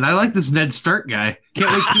 man, I like this Ned Stark guy. Can't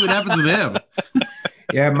wait to see what happens with him.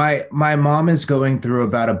 Yeah, my mom is going through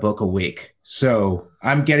about a book a week, so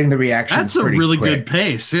I'm getting the reactions. That's a pretty really quick. good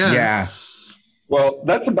pace. Yeah. Yeah. Well,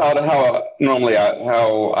 that's about how normally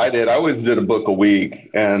how I did. I always did a book a week,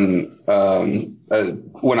 and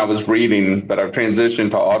when I was reading, but I've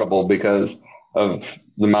transitioned to Audible because of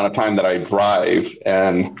the amount of time that I drive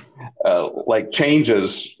and like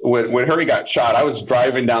changes. When Harry got shot, I was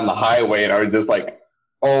driving down the highway and I was just like,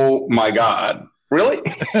 "Oh my God, really?"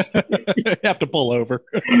 You have to pull over.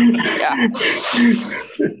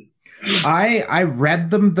 I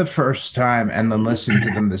read them the first time and then listened to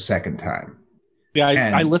them the second time. Yeah,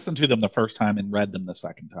 And- I listened to them the first time and read them the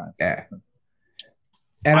second time. Yeah.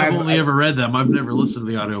 And I've only ever read them. I've never listened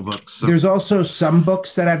to the audiobooks. So. There's also some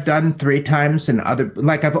books that I've done 3 times, and other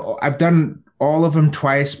like I've done all of them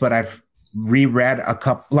twice, but I've reread a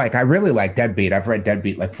couple. Like I really like Deadbeat. I've read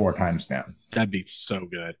Deadbeat like 4 times now. That'd be so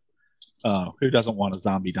good. Who doesn't want a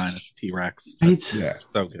zombie dynasty T-Rex? Right? Yeah.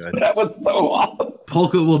 So good. That was so awesome.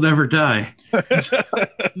 Polka will never die.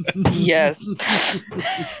 Yes.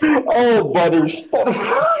 Oh, Butters.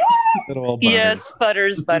 Good old Butters. Yes,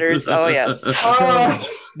 Butters. Oh yes. Ah.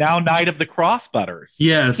 Now Knight of the Cross Butters.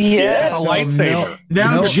 Yes. Yes. A lightsaber.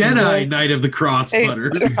 Now No, Jedi no. Knight of the Cross Hey.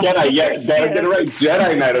 Butters. Jedi, yes, gotta get it right.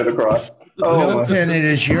 Jedi Knight of the Cross. Milton, it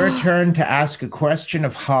is your turn to ask a question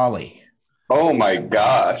of Holly. Oh my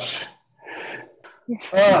gosh.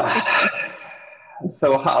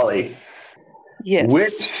 So Holly, Yes.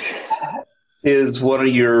 which is one of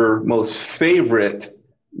your most favorite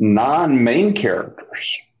non-main characters?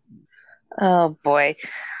 Oh boy.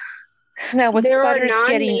 Now with There are Butters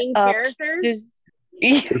non-main getting up, characters.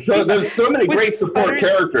 So there's so many With great support Butters-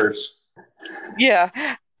 characters. yeah.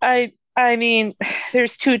 I mean,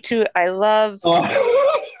 there's two. I love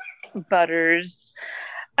Butters.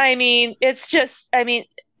 I mean,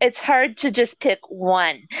 it's hard to just pick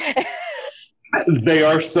one. They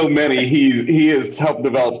are so many. He has helped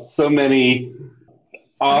develop so many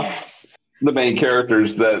off the main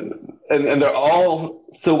characters that, and they're all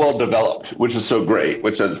so well developed, which is so great.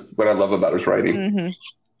 Which is what I love about his writing.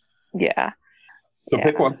 Mm-hmm. Yeah. So Yeah.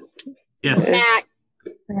 pick one. Yes. Mac.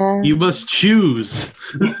 You must choose.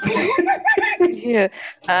 Yeah.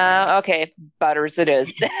 Okay, Butters it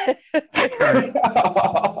is.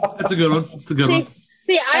 That's a good one. That's a good one.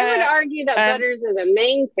 See, I would Uh, argue that Butters is a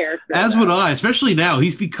main character. As though. would I, especially now.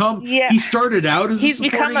 He's become. Yeah. He started out as He's a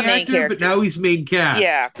become supporting a main actor, character. but now he's main cast.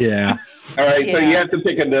 Yeah. Yeah. All right, so Yeah. you have to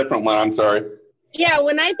pick a different one. I'm sorry. Yeah,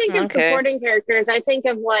 when I think of Okay. supporting characters, I think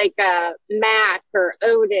of like Mac or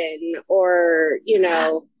Odin, or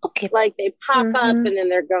Okay. like they pop up Mhm. and then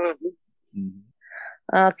they're gone.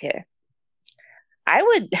 Okay. I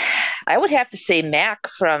would have to say Mac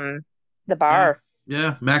from the bar.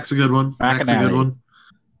 Yeah, Mac's a good one. Mac's a McAnally. good one.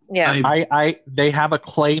 Yeah. They have a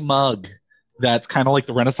clay mug that's kind of like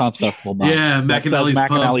the Renaissance Festival mug. Yeah, That says McAnally's Pub.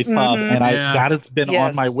 McAnally's Pub, Mhm. and Yeah. that has been Yes.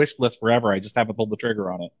 on my wish list forever. I just haven't pulled the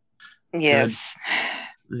trigger on it. Yes.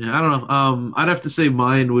 Yeah, I don't know. I'd have to say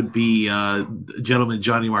mine would be Gentleman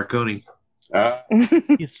Johnny Marconi.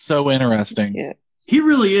 It's so interesting. Yeah. He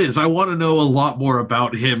really is. I want to know a lot more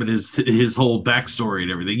about him and his whole backstory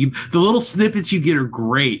and everything. The little snippets you get are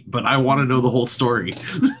great, but I want to know the whole story.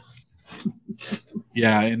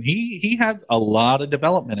 Yeah, and he had a lot of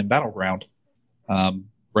development in Battleground,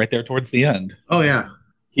 right there towards the end. Oh yeah.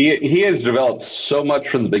 He has developed so much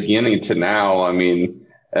from the beginning to now. I mean,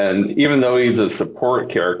 and even though he's a support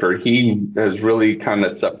character, he has really kind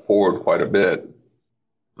of stepped forward quite a bit.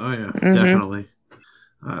 Oh yeah, Mhm. definitely.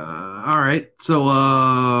 All right. So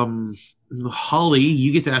Holly,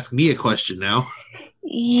 you get to ask me a question now.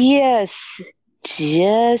 Yes.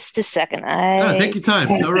 Just a second. Take your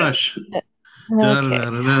time. No rush.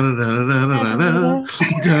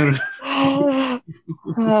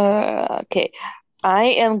 Okay. I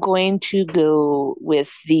am going to go with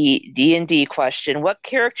the D&D question. What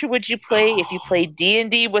character would you play if you played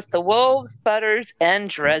D&D with the Wolves, Butters, and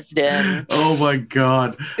Dresden? Oh my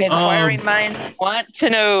god. Inquiring minds want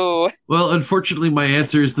to know. Well, unfortunately, my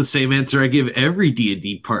answer is the same answer I give every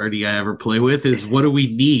D&D party I ever play with is, what do we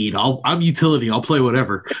need? I'm utility. I'll play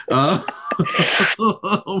whatever. I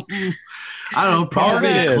don't know.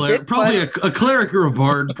 Probably a cleric or a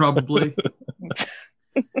bard, probably.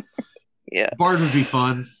 Yeah. Bard would be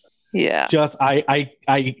fun. Yeah. Just I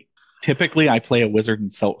typically I play a wizard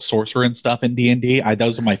and sorcerer and stuff in D&D.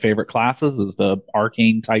 Those are my favorite classes, is the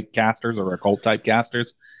arcane type casters or occult type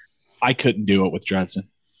casters. I couldn't do it with Dresden.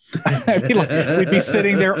 We'd be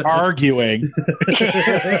sitting there arguing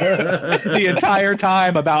the entire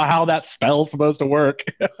time about how that spell's supposed to work.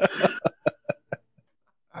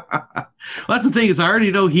 Well, that's the thing, is I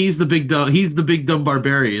already know he's the big dumb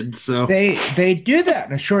barbarian. So they do that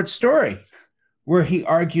in a short story where he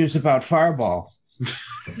argues about Fireball.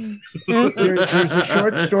 There's a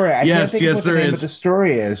short story. I can't think of what the name of the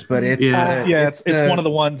story is, but it's it's one of the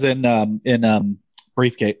ones in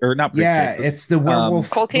Briefcase, or not Briefcase. Yeah, it's the werewolf.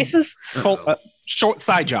 Cold Cases? Short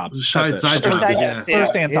side jobs. Side jobs. Yeah.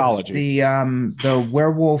 First anthology. It's the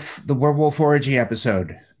werewolf orgy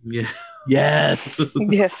episode. Yeah. Yes.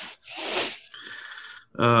 Yes.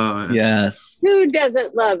 Yes. Who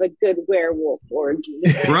doesn't love a good werewolf orgy?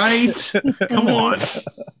 Right? Come on.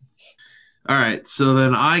 All right. So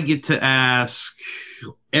then I get to ask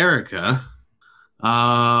Erica,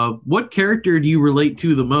 what character do you relate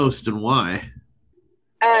to the most and why?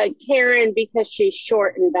 Karen, because she's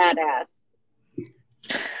short and badass.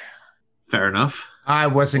 Fair enough. I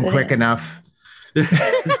wasn't quick enough. And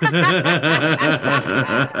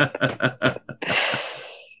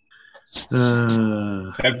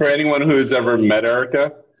for anyone who's ever met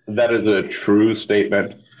Erica, that is a true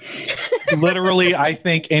statement. Literally, I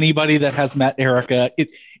think anybody that has met Erica,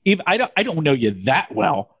 I don't know you that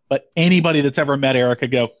well, but anybody that's ever met Erica,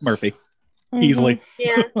 go Murphy, easily.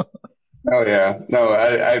 Yeah. Oh yeah, no,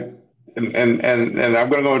 and I'm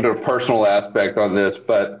going to go into a personal aspect on this,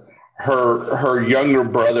 but her younger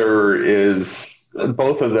brother is,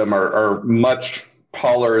 both of them are much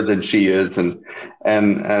taller than she is, and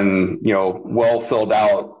well filled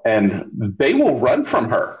out, and they will run from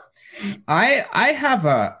her. I have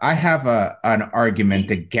an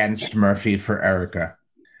argument against Murphy for Erica.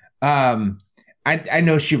 I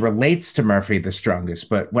know she relates to Murphy the strongest,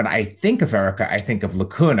 but when I think of Erica, I think of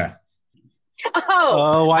Lacuna.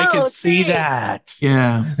 I can see that.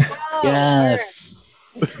 Yeah. Yes.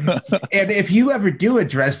 And if you ever do a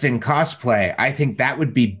Dresden cosplay, I think that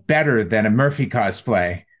would be better than a Murphy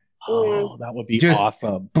cosplay. Oh, that would be just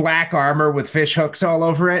awesome. Black armor with fish hooks all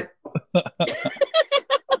over it.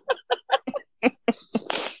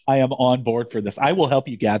 I am on board for this. I will help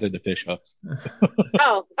you gather the fish hooks.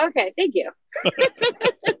 Oh, okay. Thank you.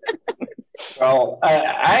 Well,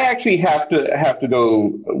 I actually have to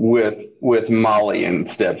go with Molly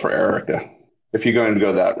instead for Erica, if you're going to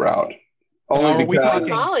go that route. Only Are we because talking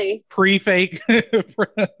Molly. pre-fake,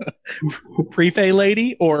 pre-fay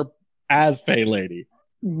lady or as fay lady?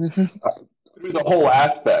 through the whole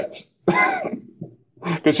aspect.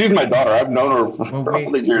 Because she's my daughter. I've known her for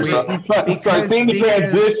all the years. So I've seen the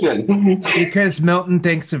transition. Because Milton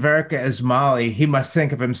thinks of Erica as Molly, he must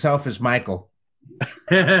think of himself as Michael.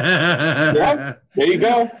 Yeah, there you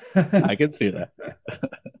go. I can see that.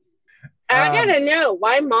 I gotta know,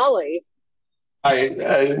 why Molly?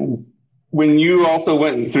 I when you also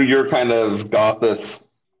went through your kind of Gothis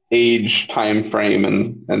age time frame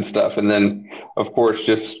and stuff, and then of course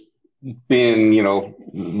just being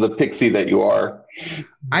the pixie that you are.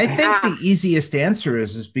 I think the easiest answer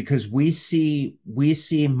is because we see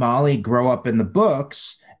Molly grow up in the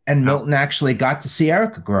books, and Milton actually got to see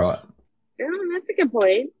Erica grow up. Oh, that's a good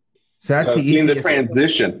point. So that's the seeing easiest. the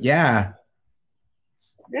transition. Yeah.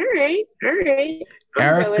 All right.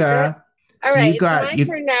 Erica. All right, it's my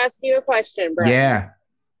turn to ask you a question, Brett. Yeah.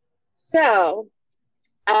 So,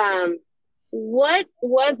 what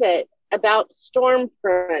was it about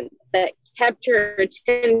Stormfront that kept your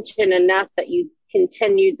attention enough that you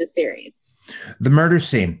continued the series? The murder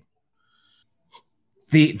scene.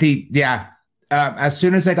 As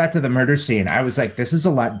soon as I got to the murder scene, I was like, this is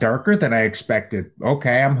a lot darker than I expected.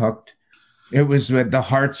 Okay, I'm hooked. It was with the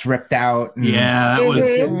hearts ripped out. And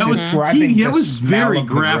that was very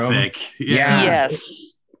graphic. Yeah.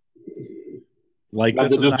 Yes.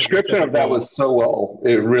 The description of that was so well.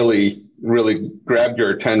 It really, really grabbed your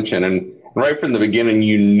attention, right from the beginning,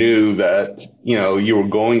 you knew that you were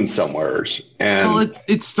going somewhere. And Well,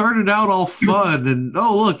 it started out all fun, and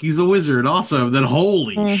oh look, he's a wizard, awesome. Then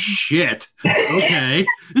holy shit, okay.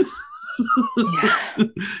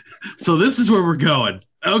 So this is where we're going.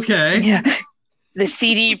 Okay. Yeah. The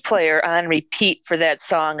CD player on repeat for that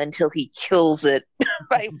song until he kills it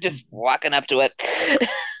by just walking up to it.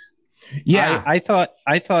 Yeah. I thought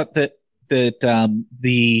that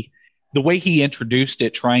the way he introduced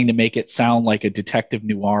it, trying to make it sound like a detective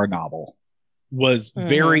noir novel, was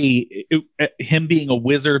very him being a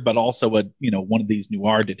wizard, but also one of these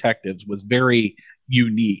noir detectives, was very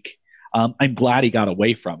unique. I'm glad he got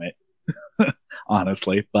away from it,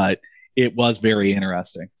 honestly, but it was very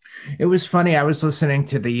interesting. It was funny. I was listening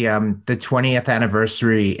to the 20th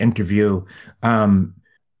anniversary interview.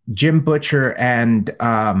 Jim Butcher and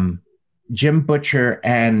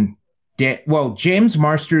James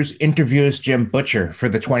Marsters interviews Jim Butcher for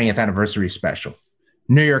the 20th anniversary special.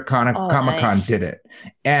 New York Comic-Con did it.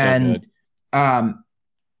 And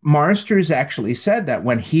Marsters actually said that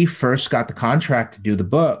when he first got the contract to do the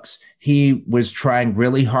books, he was trying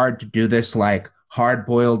really hard to do this like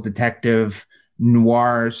hard-boiled detective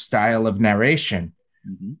noir style of narration.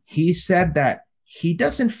 He said that he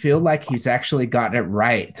doesn't feel like he's actually gotten it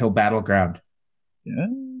right till Battleground.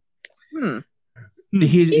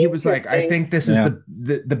 He was like, I think this is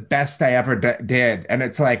the best I ever did. And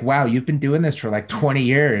it's like, wow, you've been doing this for like 20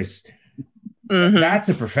 years. That's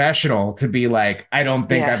a professional to be like, I don't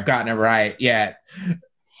think I've gotten it right yet.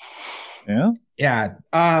 Yeah.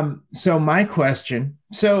 So my question,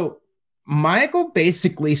 Michael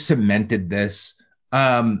basically cemented this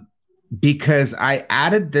because I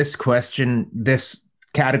added this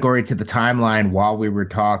category to the timeline while we were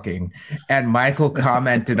talking, and Michael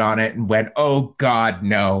commented on it and went, "Oh God,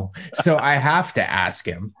 no!" So I have to ask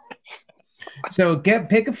him. So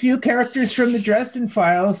pick a few characters from the Dresden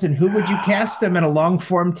Files, and who would you cast them in a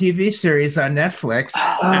long-form TV series on Netflix?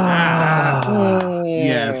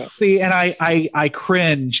 Yes. See, and I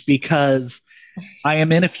cringe because I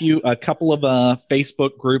am in a couple of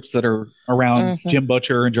Facebook groups that are around Jim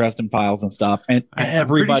Butcher and Dresden Files and stuff, and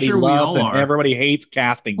everybody loves and everybody hates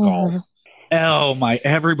casting calls. Oh my!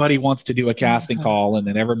 Everybody wants to do a casting call, and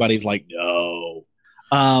then everybody's like, no.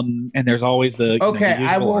 And there's always the okay.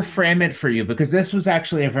 I will frame it for you because this was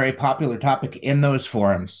actually a very popular topic in those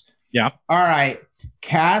forums. Yeah. All right.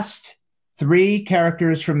 Cast 3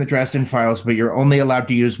 characters from the Dresden Files, but you're only allowed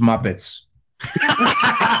to use Muppets.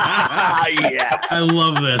 Yeah, I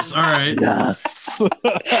love this. All right. Yes.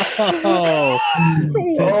 Oh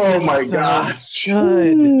my gosh.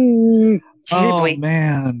 Good. Oh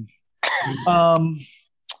man.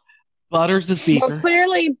 Butters is Beaker. Well,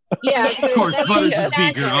 clearly, yeah. Of course, Butters is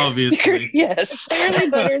Beaker, obviously. Yes. Clearly,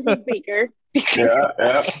 Butters is Beaker.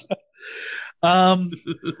 Yeah.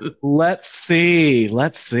 Let's see.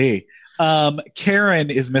 Karen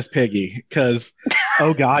is Miss Piggy because,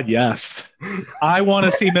 oh God, yes, I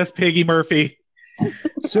want to see Miss Piggy Murphy.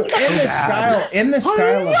 So in the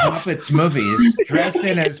style of Muppets movies,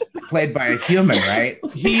 Dresden is played by a human, right?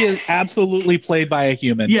 He is absolutely played by a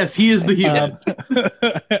human. Yes, he is the human.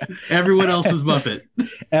 Everyone else is Muppet.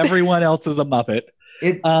 Everyone else is a Muppet.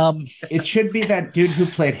 It should be that dude who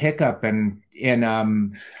played Hiccup in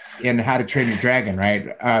How to Train Your Dragon,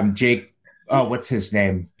 right? Jake. Oh, what's his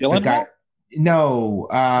name? Gyllenhaal? No.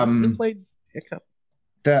 Who played Hiccup?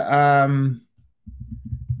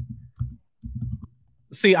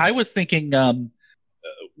 See, I was thinking,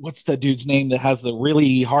 what's the dude's name that has the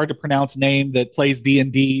really hard to pronounce name that plays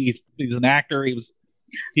D&D? He's an actor. He was.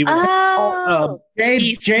 Jay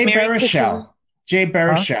Baruchel. Jay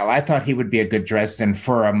Baruchel. Huh? I thought he would be a good Dresden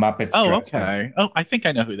for a Muppets. Oh, Dresden. okay. Oh, I think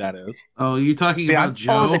I know who that is. Oh, you're talking about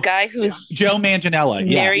Joe? Oh, the guy who's Joe Manganiello.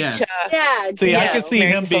 Married to. Yeah. See, I could see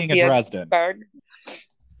him being a Dresden. Bard.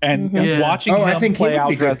 And watching him play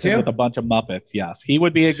out Dresden with a bunch of Muppets. Yes, he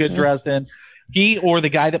would be a good Dresden. He or the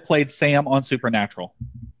guy that played Sam on Supernatural.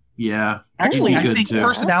 Yeah. Actually, I think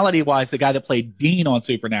personality-wise, the guy that played Dean on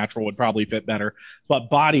Supernatural would probably fit better, but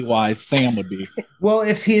body-wise, Sam would be. Well,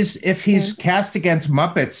 if he's cast against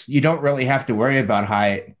Muppets, you don't really have to worry about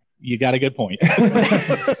height. You got a good point.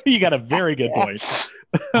 You got a very good point.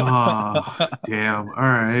 Oh, damn. All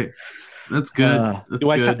right. That's good. Do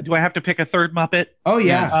I have to pick a third Muppet? Oh,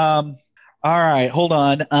 yeah. All right. Hold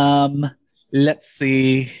on. Let's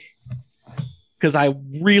see. Because I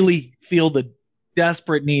really feel the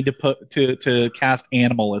desperate need to cast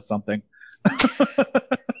Animal as something.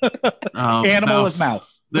 Animal as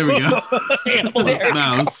Mouse. There we go. Animal as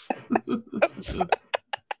Mouse.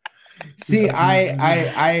 See,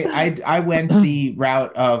 I went the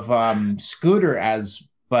route of Scooter as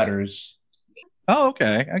Butters Oh,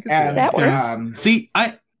 okay. I can see And, That works. See,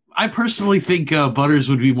 I personally think Butters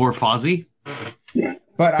would be more Fozzie.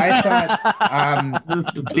 But I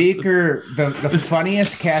thought Beaker, the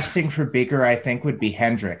funniest casting for Beaker, I think, would be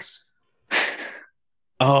Hendrix.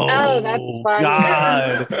 Oh, that's funny.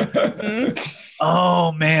 God. Mhm.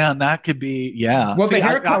 Oh, man, that could be, yeah. Well, See, the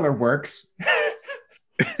hair I- color works.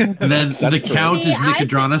 And then the That's true. Count is See, I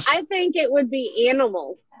Nicodranus. I think it would be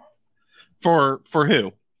Animal For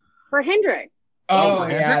who? for Hendrix. Oh,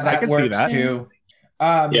 for yeah, Hendrix? I that can see works that. too.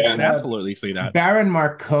 Yeah, I can the absolutely see that. Baron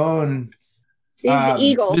Marcone, He's the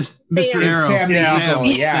Eagle. Mr. Sam. Arrow. Sam the Eagle,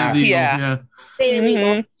 yeah. Sam the Eagle, Yeah. Sam Eagle.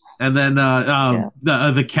 Mhm. And then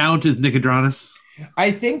the Count is Nicodranus.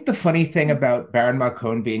 I think the funny thing about Baron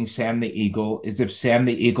Marcone being Sam the Eagle is if Sam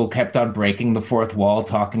the Eagle kept on breaking the fourth wall,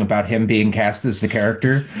 talking about him being cast as the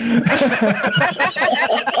character.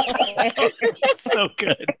 So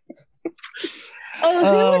good.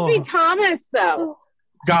 Oh, who would be Thomas though?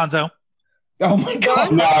 Gonzo. Oh my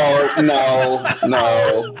god.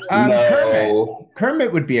 No.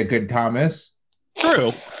 Kermit would be a good Thomas.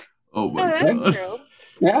 True. Oh Oh, my that's god. true.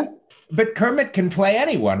 Yeah. But Kermit can play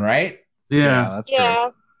anyone, right? Yeah. That's true. Yeah.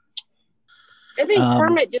 I think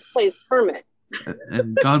Kermit just plays Kermit.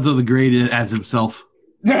 And Gonzo the Great as himself.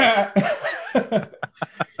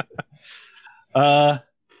 Oh,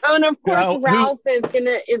 and of course Well, who- Ralph is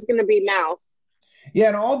gonna be Mouse. Yeah,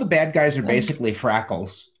 and all the bad guys are basically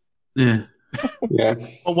Frackles. Yeah. Yeah.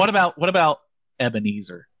 Well, what about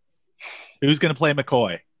Ebenezer? Who's going to play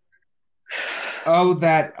McCoy? Oh,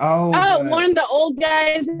 One of the old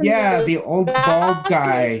guys. in yeah, the old bald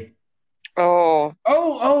guy. Oh,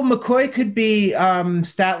 Oh, McCoy could be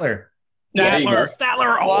Statler. Yeah, you go.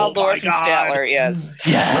 Statler. Oh, Waldorf my and God. Statler, yes.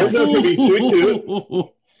 Yeah. Rizzo could be Toot Toot.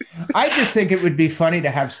 I just think it would be funny to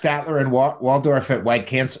have Statler and Waldorf at White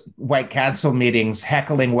Council meetings,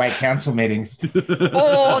 heckling White Council meetings.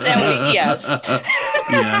 Oh, that would yes.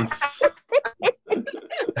 Yes.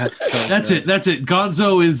 That's it.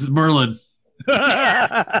 Gonzo is Merlin.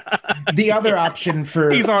 The other option for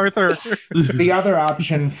He's Arthur.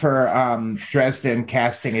 Dresden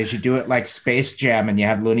casting is you do it like Space Jam and you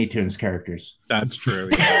have Looney Tunes characters. That's true.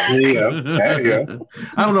 There you go. There you go.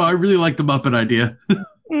 I don't know. I really like the Muppet idea.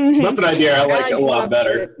 Muppet idea, I like it a lot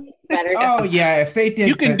better. Better. Oh yeah, if they did,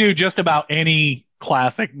 You can do just about any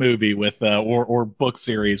classic movie with or book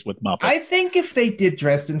series with Muppets. I think if they did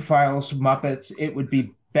Dresden Files Muppets, it would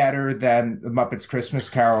be better than the Muppets Christmas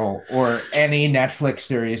Carol or any Netflix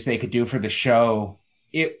series they could do for the show.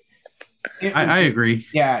 I agree.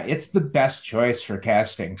 Yeah, it's the best choice for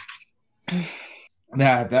casting.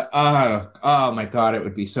 Oh my god, it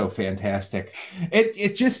would be so fantastic.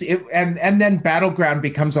 And then Battleground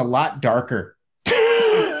becomes a lot darker.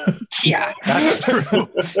 Yeah. That's true.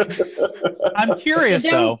 I'm curious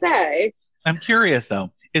You though. don't say.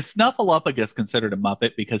 Is Snuffleupagus considered a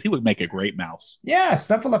Muppet because he would make a great mouse? Yeah,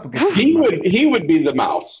 Snuffleupagus. He would be the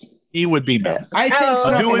mouse. He would be mouse. I think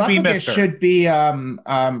Oh. Who would be Snuffleupagus Mr.? should be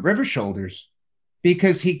River Shoulders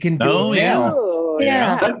because he can do Oh, a yeah. veil. Oh,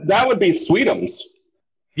 Yeah. That would be Sweetums.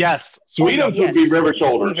 Yes. Sweetums would be River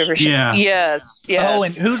Shoulders. Yeah. Yes. Yes. Oh,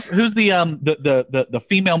 and who's the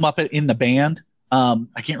female Muppet in the band?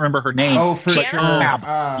 I can't remember her name. Oh, for but sure.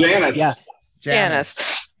 Mab. Janice. Yes. Janice.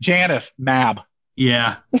 Janice Mab.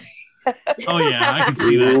 Yeah. Oh yeah, I can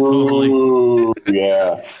see that totally. Ooh,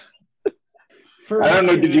 yeah. For- I don't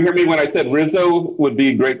know. Did you hear me when I said Rizzo would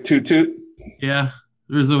be great Toot Toot? Yeah.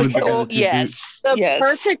 Rizzo would be Oh, good at yes. The Yes.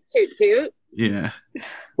 perfect Toot Toot. Yeah.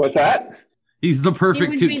 What's that? He's the He perfect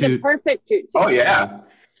would toot be the toot. perfect Toot Toot. Oh yeah.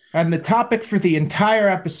 And the topic for the entire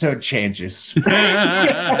episode changes.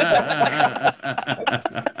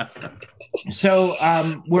 So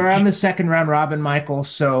we're on the second round robin, Michael.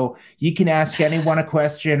 So you can ask anyone a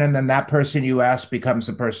question, and then that person you ask becomes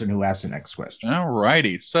the person who asks the next question. All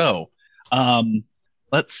righty. So,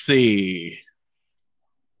 let's see.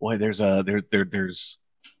 Boy, there's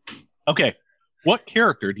okay. What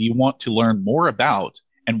character do you want to learn more about,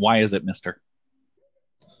 and why is it Mister?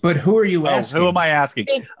 But who are you Oh, asking? who am I asking?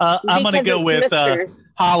 I'm going to Because go it's with Mr.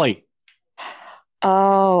 Holly.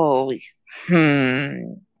 Oh.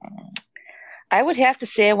 I would have to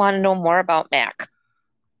say I want to know more about Mac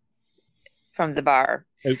from the bar.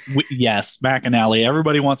 Yes, McAnally.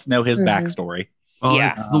 Everybody wants to know his Mhm. backstory. Oh,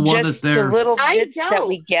 Yeah. it's the one Just that they're. the little I bits that don't.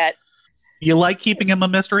 we get. You like keeping him a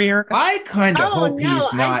mystery, Erica? I kind of Oh, hope no,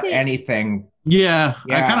 he's I not think- anything. Yeah, I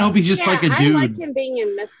Yeah. kind of hope he's just Yeah, like a I dude. like him being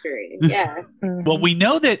in mystery. Yeah. Well, we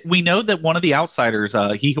know that one of the outsiders,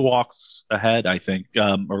 he who walks ahead, I think,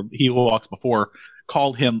 or he who walks before,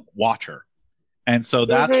 called him Watcher, and so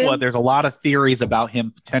that's Mhm. what. There's a lot of theories about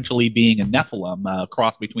him potentially being a Nephilim,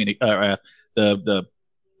 cross between the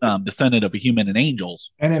descendant of a human and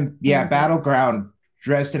angels. And in Battleground,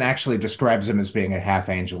 Dresden actually describes him as being a half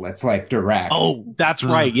angel. It's like direct. Oh, that's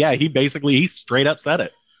right. Yeah, he straight up said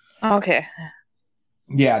it. Okay.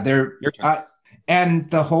 Yeah, they're Your turn. and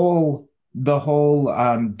the whole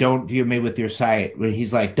don't view me with your sight, where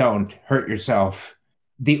he's like, don't hurt yourself.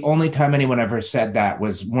 The only time anyone ever said that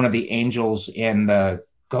was one of the angels in the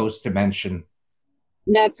ghost dimension.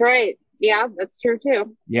 That's right. Yeah, that's true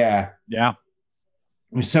too. Yeah. Yeah.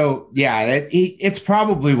 So yeah, it's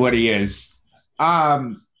probably what he is.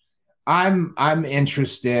 I'm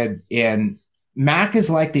interested in Mac is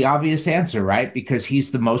like the obvious answer, right? Because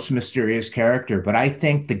he's the most mysterious character. But I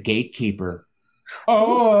think the Gatekeeper.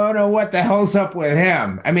 Oh, I don't know what the hell's up with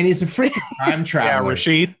him. I mean, he's a freaking time Yeah, traveler.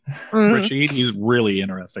 Rashid. Rashid, he's really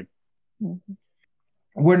interesting.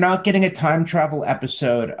 We're not getting a time travel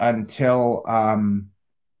episode until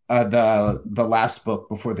the last book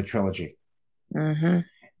before the trilogy. Mm-hmm.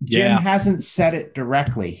 Jim Yeah. hasn't said it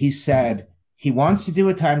directly. He said he wants to do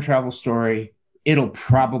a time travel story. It'll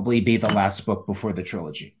probably be the last book before the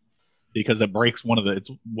trilogy. Because it breaks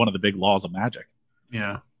it's one of the big laws of magic.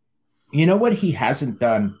 Yeah. You know what he hasn't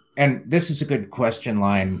done, and this is a good question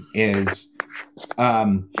line, is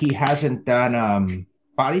he hasn't done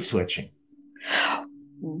body switching.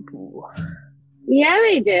 Yeah,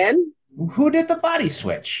 they did. Who did the body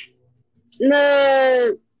switch?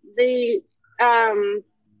 The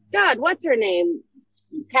God, what's her name?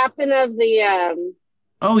 Captain of the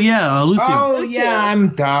Oh yeah, Lucio. Oh Lucio. yeah,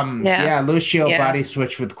 I'm dumb. Yeah. Yeah, Lucio Yeah. body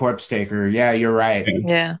switch with Corpse Taker. Yeah, you're right.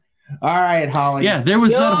 Yeah. All right, Holly. Yeah, there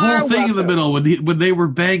was that You're whole thing in the welcome. middle when they were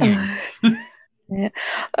banging. Yeah.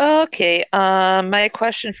 Okay. My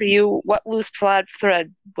question for you: what loose plot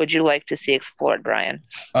thread would you like to see explored, Brian?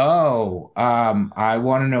 Oh, I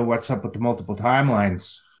want to know what's up with the multiple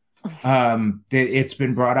timelines. It's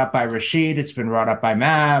been brought up by Rashid. It's been brought up by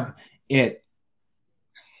Mab. It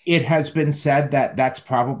has been said that that's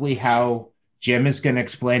probably how Jim is going to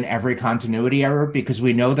explain every continuity error, because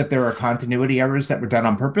we know that there are continuity errors that were done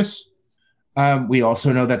on purpose. We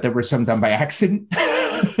also know that there were some done by accident.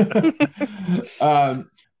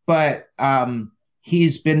 But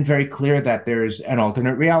he's been very clear that there's an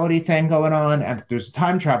alternate reality thing going on, and that there's a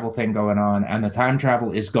time travel thing going on, and the time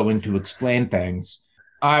travel is going to explain things.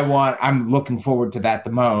 I'm looking forward to that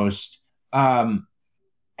the most. And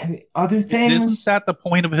the other things. Isn't that the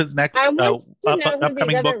point of his next I want to know who upcoming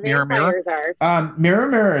these other book, Mirror Mirror? vampires are. Mirror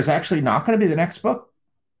Mirror is actually not going to be the next book.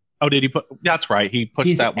 Oh, did he put? That's right. He pushed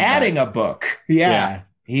He's that one. adding back. a book. Yeah.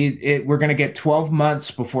 We're going to get 12 months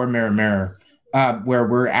before Mirror Mirror, where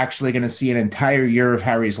we're actually going to see an entire year of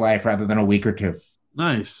Harry's life rather than a week or two.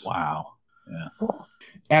 Nice. Wow. Yeah.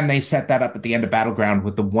 And they set that up at the end of Battleground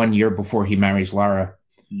with the 1 year before he marries Lara.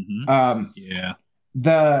 Mm-hmm. Yeah.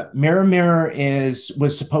 The Mirror Mirror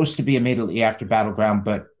was supposed to be immediately after Battleground,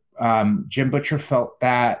 but Jim Butcher felt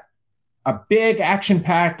that a big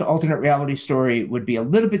action-packed alternate reality story would be a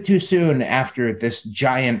little bit too soon after this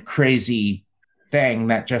giant crazy thing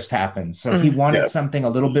that just happened. So he wanted something a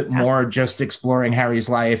little bit more just exploring Harry's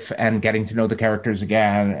life and getting to know the characters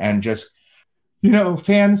again, and just,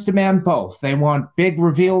 fans demand both. They want big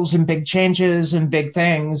reveals and big changes and big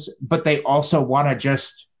things, but they also want to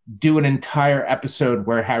just do an entire episode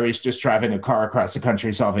where Harry's just driving a car across the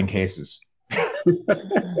country solving cases.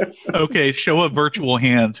 Okay, show of virtual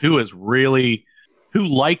hands. Who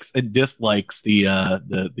likes and dislikes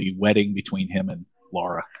the wedding between him and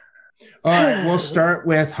Laura? All right, we'll start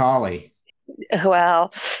with Holly.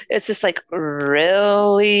 Well, it's just like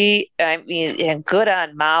really, I mean, and good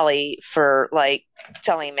on Molly for like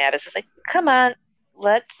telling Matt, it's like, come on,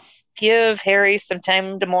 let's give Harry some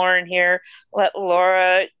time to mourn here. Let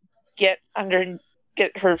Laura get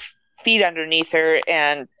her feet underneath her,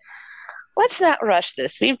 and let's not rush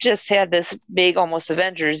this. We've just had this big, almost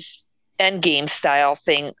Avengers Endgame style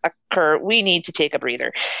thing occur. We need to take a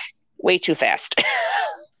breather. Way too fast.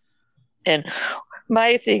 And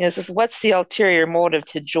my thing is what's the ulterior motive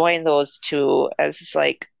to join those two? As it's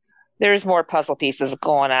like, there's more puzzle pieces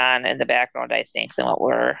going on in the background, I think, than what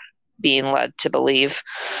we're being led to believe.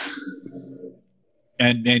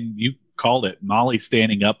 And you called it, Molly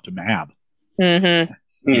standing up to Mab. Mm-hmm.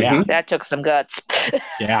 Yeah. That took some guts.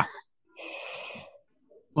 Yeah.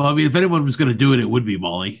 Well, I mean, if anyone was going to do it, it would be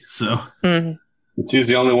Molly. So Mm-hmm. She's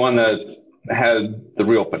the only one that had the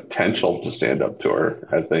real potential to stand up to her,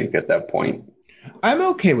 I think, at that point. I'm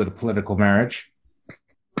okay with a political marriage.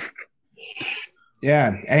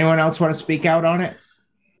 Yeah. Anyone else want to speak out on it?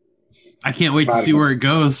 I can't wait to see where it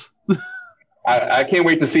goes. I can't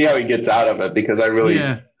wait to see how he gets out of it, because I really,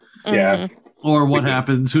 Yeah. yeah. Or what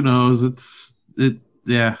happens? Who knows? It's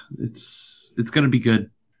it's going to be good.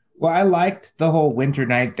 Well, I liked the whole Winter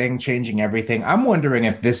Night thing, changing everything. I'm wondering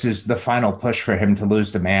if this is the final push for him to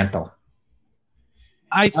lose the mantle.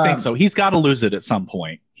 I think so. He's got to lose it at some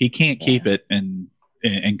point. He can't keep it and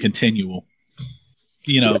continue.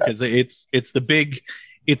 Because it's the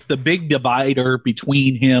big divider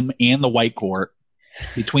between him and the White Court,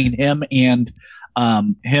 between him and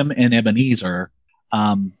Ebenezer.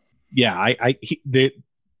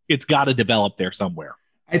 It's got to develop there somewhere.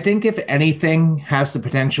 I think if anything has the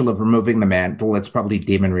potential of removing the mantle, it's probably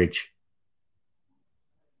Demon Reach.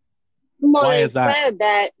 Well, Why it is that? said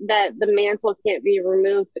that the mantle can't be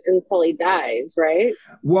removed until he dies, right?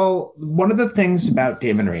 Well, one of the things about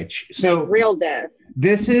Demon Reach, so Real death.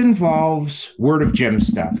 this involves Word of Jim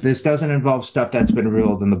stuff. This doesn't involve stuff that's been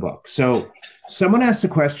revealed in the book. So someone asked a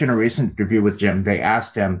question in a recent interview with Jim. They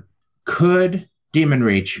asked him, could Demon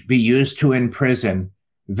Reach be used to imprison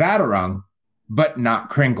Vadarung, but not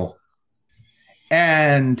Kringle?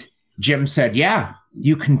 And Jim said, yeah,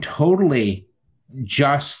 you can totally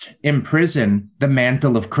just imprison the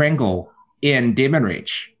mantle of Kringle in Demon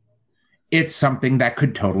Reach. It's something that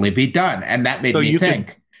could totally be done. And that made me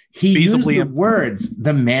think. He used the words,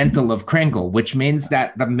 the mantle of Kringle, which means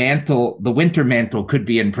that the winter mantle could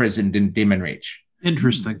be imprisoned in Demon Reach.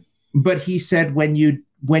 Interesting. But he said when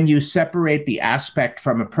you separate the aspect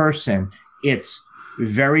from a person, it's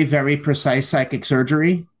very, very precise psychic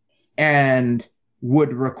surgery and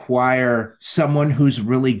would require someone who's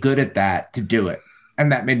really good at that to do it.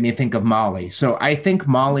 And that made me think of Molly. So I think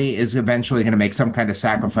Molly is eventually going to make some kind of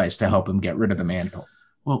sacrifice to help him get rid of the mantle.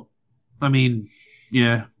 Well, I mean,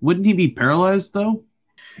 yeah. Wouldn't he be paralyzed, though?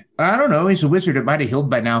 I don't know. He's a wizard. It might have healed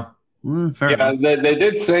by now. Fair enough. They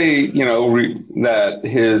did say, that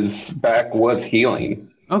his back was healing.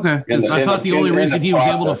 Okay, because I thought the only reason he was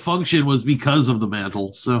able to function was because of the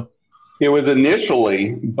mantle. So it was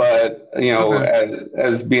initially, but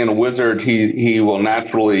as being a wizard, he will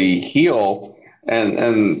naturally heal,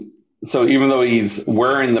 and so even though he's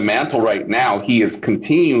wearing the mantle right now, he is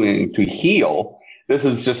continuing to heal. This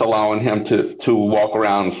is just allowing him to walk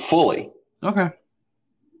around fully. Okay.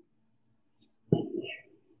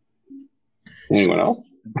 Anyone else?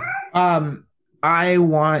 I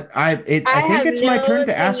think it's my turn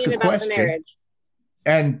to ask a question.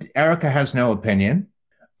 And Erica has no opinion.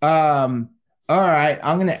 All right,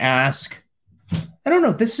 I'm going to ask. I don't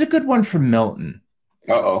know. This is a good one from Milton.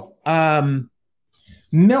 Uh-oh.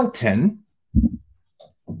 Milton,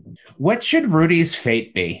 what should Rudy's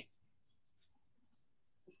fate be?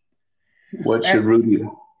 What should Rudy?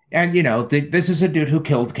 And this is a dude who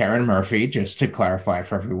killed Karen Murphy. Just to clarify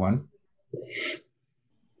for everyone.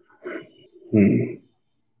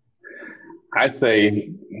 I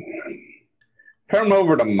say turn him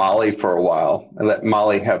over to Molly for a while and let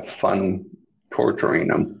Molly have fun torturing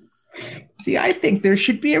him. See, I think there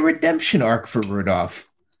should be a redemption arc for Rudolph.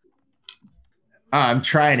 I'm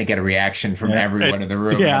trying to get a reaction from everyone in the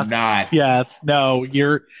room. Yes, I'm not. Yes. No,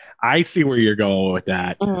 I see where you're going with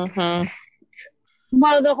that. Mm-hmm.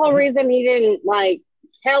 Well, the whole reason he didn't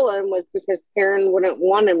kill him was because Karen wouldn't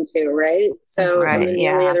want him to, right? So the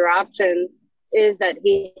only other option is that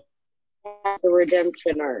he has a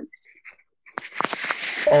redemption arc.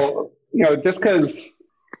 Oh, just because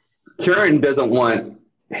Karen doesn't want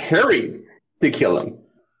Harry to kill him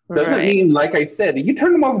doesn't mean, like I said, you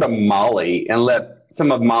turn him over to Molly and let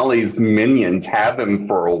some of Molly's minions have him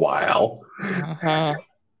for a while. Uh-huh.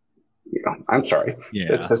 I'm sorry.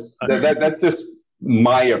 Yeah. That's just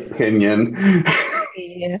my opinion.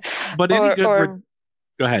 Yeah. But go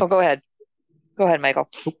ahead. Oh, go ahead. Go ahead, Michael.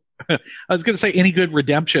 I was going to say any good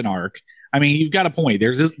redemption arc. I mean, you've got a point.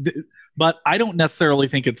 But I don't necessarily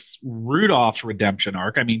think it's Rudolph's redemption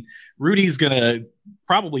arc. I mean, Rudy's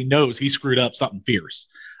probably knows he screwed up something fierce.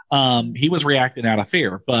 He was reacting out of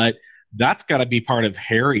fear, but that's got to be part of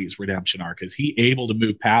Harry's redemption arc. Is he able to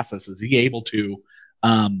move past this? Is he able to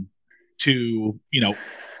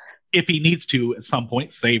if he needs to at some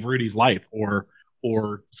point save Rudy's life or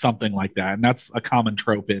something like that? And that's a common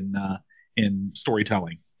trope in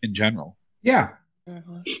storytelling in general. Yeah.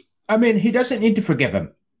 Mm-hmm. I mean, he doesn't need to forgive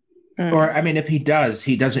him. Mm. Or, I mean, if he does,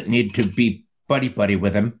 he doesn't need to be buddy-buddy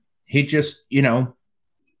with him. He just, the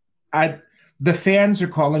fans are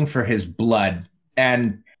calling for his blood,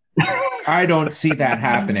 and I don't see that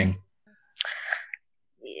happening.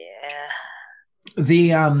 Yeah.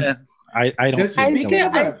 I don't I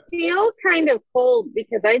feel kind of cold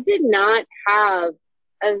because I did not have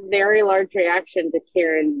a very large reaction to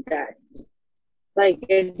Karen's death.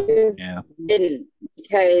 It just didn't,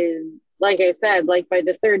 because like I said, by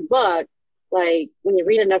the third book, when you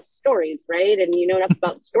read enough stories, right, and you know enough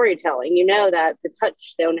about storytelling, you know that the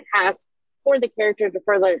touchstone has for the character to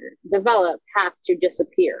further develop has to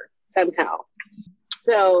disappear somehow.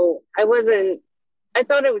 So I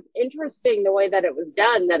thought it was interesting the way that it was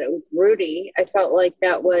done, that it was Rudy. I felt like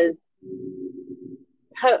that was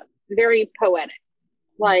very poetic,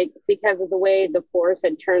 like because of the way the Force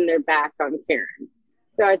had turned their back on Karen.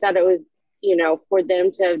 So I thought it was, for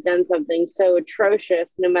them to have done something so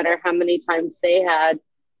atrocious, no matter how many times they had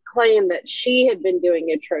claimed that she had been doing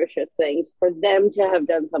atrocious things, for them to have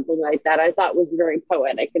done something like that, I thought was very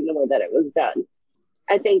poetic in the way that it was done.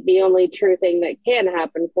 I think the only true thing that can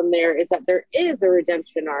happen from there is that there is a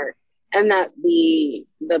redemption arc, and that the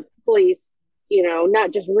police,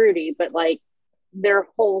 not just Rudy, but like their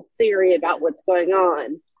whole theory about what's going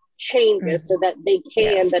on changes so that they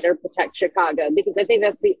can better protect Chicago, because I think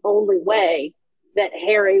that's the only way that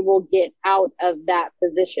Harry will get out of that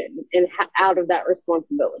position and out of that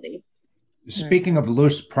responsibility. Speaking of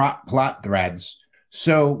loose plot threads,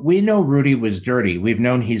 so we know Rudy was dirty. We've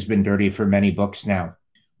known he's been dirty for many books now.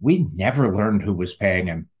 We never learned who was paying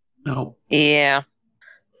him. No. Yeah.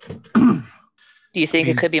 Do you think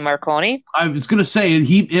it could be Marconi? I was going to say,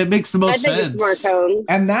 it makes the most sense. I think it's Marconi.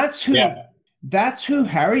 And that's who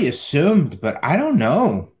Harry assumed, but I don't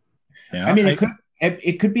know. Yeah, I mean,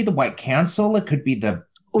 it could be the White Council. It could be the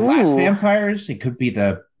Black Vampires. It could be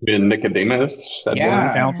the Nicodemus.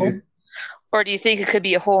 Council. Or do you think it could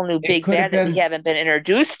be a whole new big bad that we haven't been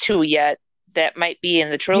introduced to yet that might be in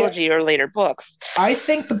the trilogy or later books? I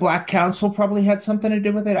think the Black Council probably had something to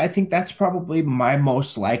do with it. I think that's probably my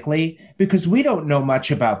most likely, because we don't know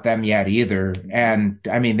much about them yet either. And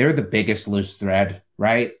I mean, they're the biggest loose thread,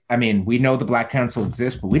 right? I mean, we know the Black Council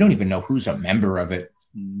exists, but we don't even know who's a member of it.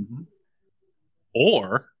 Mm-hmm.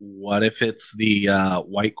 Or what if it's the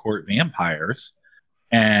White Court vampires,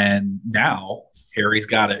 and now Harry's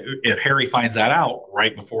got it. If Harry finds that out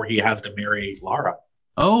right before he has to marry Lara.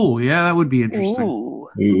 Oh, yeah, that would be interesting.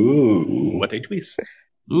 Ooh. What a twist.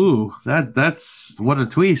 Ooh, that's what a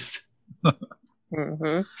twist.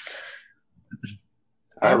 Mm-hmm.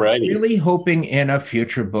 I'm Alrighty. really hoping in a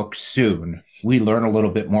future book soon we learn a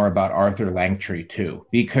little bit more about Arthur Langtry too,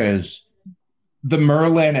 because the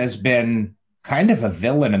Merlin has been kind of a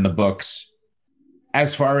villain in the books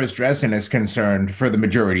as far as Dresden is concerned for the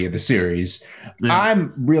majority of the series. Yeah.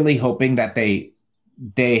 I'm really hoping that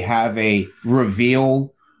they have a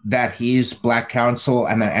reveal that he's Black Council,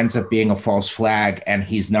 and that ends up being a false flag, and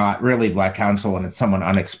he's not really Black Council, and it's someone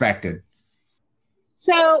unexpected.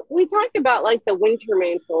 So we talked about like the Winter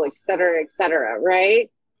Mantle, et cetera, right?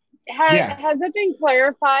 Has it been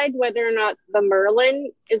clarified whether or not the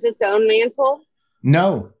Merlin is its own mantle?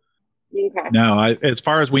 No. Okay. No, as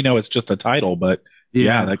far as we know, it's just a title, but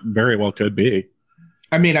yeah, that very well could be.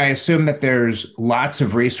 I mean, I assume that there's lots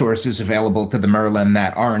of resources available to the Merlin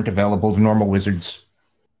that aren't available to normal wizards.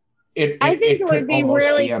 I think it would be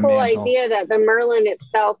really cool idea that the Merlin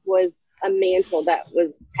itself was a mantle that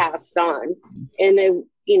was passed on, and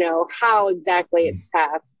how exactly it's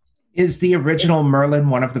passed. Is the original Merlin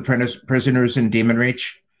one of the prisoners in Demon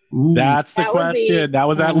Reach? Ooh. That's the question. That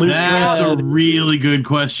was that loose. That's a really good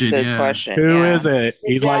question. Good question. Who is it?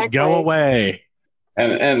 He's like, go away.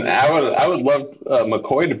 And I would love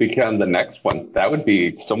McCoy to become the next one. That would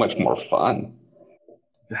be so much more fun.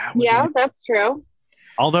 That's true.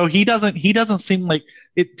 Although he doesn't seem like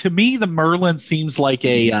it to me. The Merlin seems like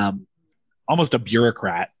a almost a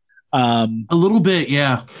bureaucrat. A little bit,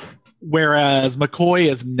 yeah. Whereas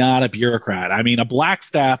McCoy is not a bureaucrat. I mean, a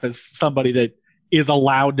Blackstaff is somebody that is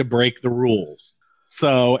allowed to break the rules.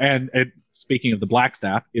 So, and speaking of the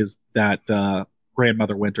Blackstaff, is that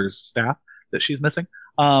Grandmother Winter's staff that she's missing,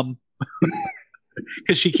 because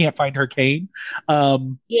she can't find her cane. I thought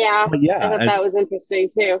that was interesting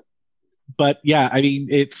too. But yeah, I mean,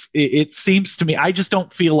 it seems to me, I just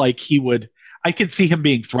don't feel like he would. I could see him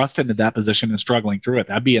being thrust into that position and struggling through it.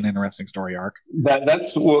 That'd be an interesting story arc.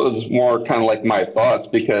 That's was more kind of like my thoughts,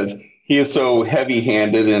 because he is so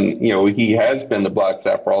heavy-handed, and he has been the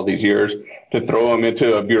Blackstaff for all these years. To throw him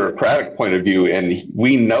into a bureaucratic point of view, and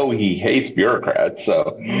we know he hates bureaucrats.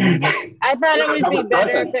 So I thought it would be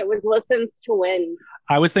better if it was Listens to Win.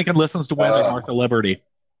 I was thinking Listens to Win and Martha Liberty.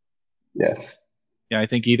 Yes. Yeah, I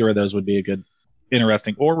think either of those would be a good,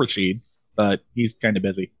 interesting, or Rashid, but he's kind of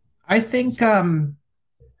busy. I think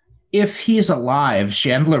if he's alive,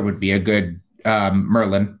 Chandler would be a good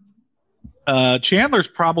Merlin. Chandler's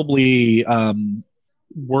probably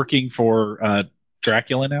working for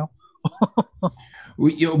Dracula now.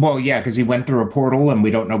 Well, yeah, because he went through a portal and we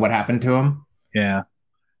don't know what happened to him. Yeah.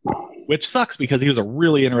 Which sucks because he was a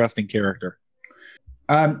really interesting character.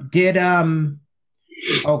 Oh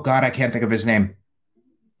God, I can't think of his name.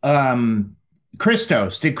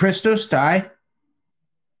 Christos. Did Christos die?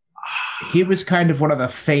 He was kind of one of the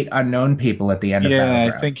fate unknown people at the end of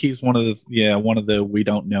Battleground. I think he's one of the we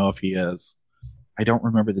don't know if he is. I don't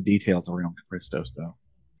remember the details around Christos though.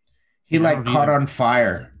 He caught on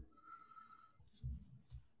fire.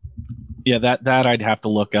 Yeah, that I'd have to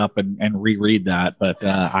look up and reread that, but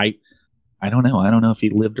I don't know. I don't know if he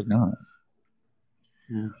lived or not.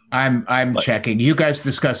 Yeah. I'm checking. You guys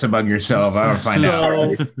discuss among yourselves. I'll find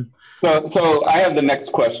out. So I have the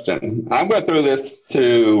next question. I'm going to throw this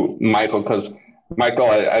to Michael because Michael,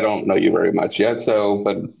 I don't know you very much yet.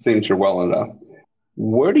 But it seems you're well enough.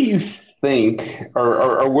 Where do you think,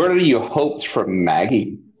 or where are your hopes for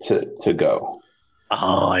Maggie to go?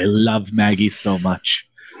 Oh, I love Maggie so much.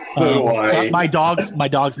 My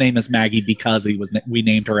dog's name is Maggie because we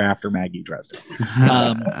named her after Maggie Dresden.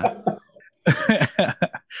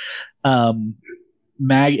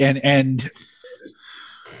 Mag and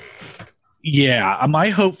yeah, my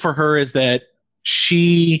hope for her is that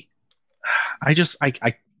I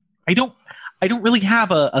don't really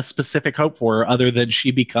have a specific hope for her other than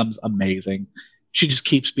she becomes amazing. She just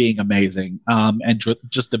keeps being amazing, and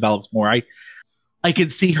just develops more. I can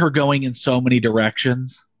see her going in so many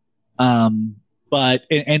directions, but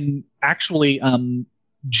actually,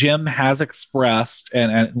 Jim has expressed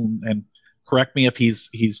and correct me if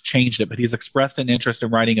he's changed it, but he's expressed an interest in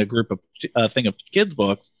writing a group of thing of kids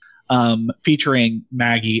books featuring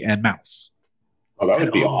Maggie and Mouse. Oh, that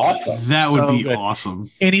would be awesome. That would be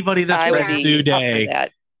awesome. Anybody that's read New Day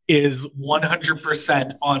that. is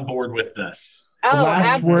 100% on board with this. Oh, The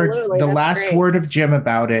absolutely. That's last great. word of Jim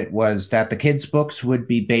about it was that the kids' books would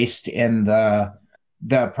be based in the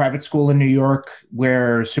private school in New York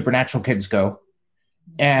where Supernatural kids go.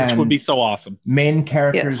 And Which would be so awesome. main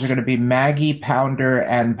characters Yes. are going to be Maggie, Pounder,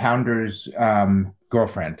 and Pounder's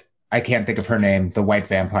girlfriend. I can't think of her name, the white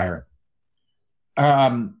vampire.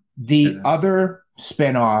 The other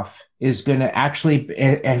spinoff is going to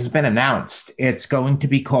it has been announced. It's going to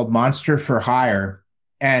be called Monster for Hire,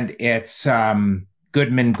 and it's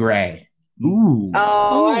Goodman Gray. Ooh.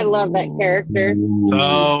 Oh, I love that character.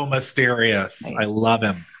 So mysterious. Nice. I love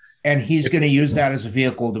him. And he's going to use that as a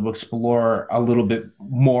vehicle to explore a little bit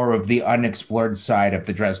more of the unexplored side of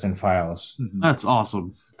the Dresden Files. That's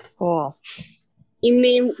awesome. Cool. You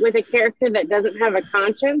mean with a character that doesn't have a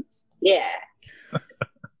conscience? Yeah.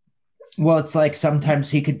 Well, it's like sometimes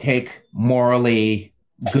he could take morally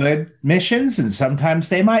good missions, and sometimes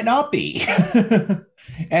they might not be.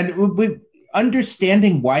 And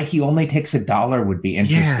understanding why he only takes $1 would be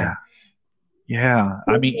interesting. Yeah.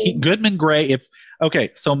 I mean, Goodman Gray,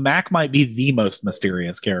 so Mac might be the most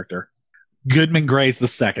mysterious character. Goodman Gray's the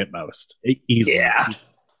second most. Easily.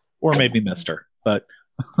 Or maybe Mr. But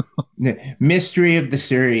The mystery of the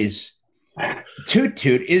series. Toot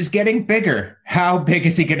Toot is getting bigger. How big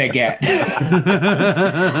is he going to get?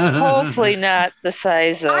 Hopefully not the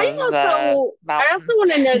size of I also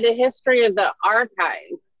want to know the history of the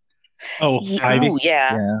archive. Ivy.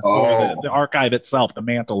 Yeah. Or the archive itself, the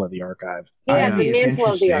mantle of the archive. Yeah, Ivy the is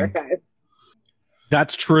mantle of the interesting. archive.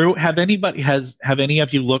 That's true. Have any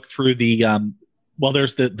of you looked through the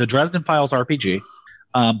there's the Dresden Files RPG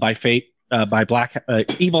by Fate by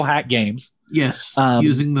Evil Hat Games. Yes, and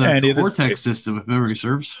using the it is- Cortex system, if memory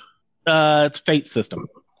serves. It's Fate system.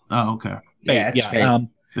 Oh, okay. Yeah, it's Fate.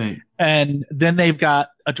 Fate. And then they've got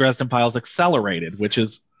a Dresden Files Accelerated, which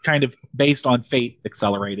is kind of based on Fate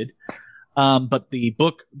Accelerated. But the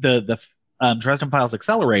book, the Dresden Files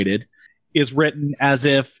Accelerated, is written as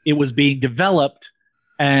if it was being developed,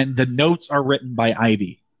 and the notes are written by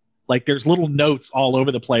Ivy. Like there's little notes all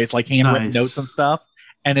over the place, like handwritten Nice. notes and stuff,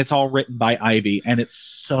 and it's all written by Ivy, and it's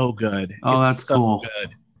so good. Oh, It's that's so cool.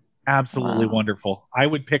 Good. Absolutely Wow. wonderful. I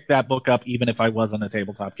would pick that book up even if I wasn't a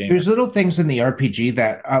tabletop gamer. There's little things in the RPG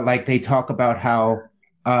that, like they talk about how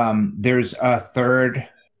there's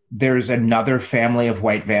another family of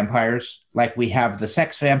white vampires. Like we have the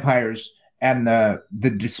sex vampires and the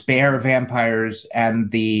despair vampires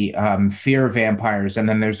and the fear vampires, and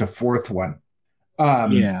then there's a fourth one.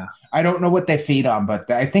 Yeah. I don't know what they feed on, but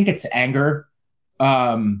I think it's anger,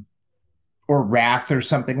 or wrath or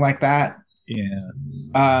something like that. Yeah.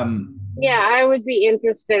 Yeah, I would be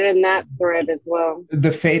interested in that thread as well.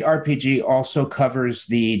 The Fate RPG also covers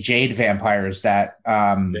the Jade vampires that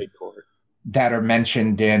that are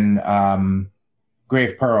mentioned in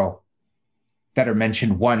Grave Pearl, that are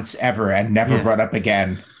mentioned once ever and never Yeah. brought up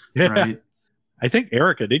again. Right. I think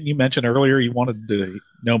Erica, didn't you mention earlier you wanted to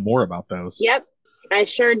know more about those? Yep, I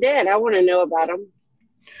sure did. I want to know about them.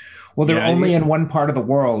 Well, they're Yeah, only in one part of the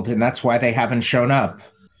world, and that's why they haven't shown up.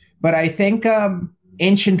 But I think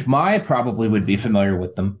Ancient Mai probably would be familiar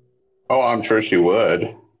with them. Oh, I'm sure she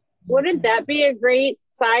would. Wouldn't that be a great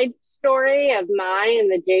side story of Mai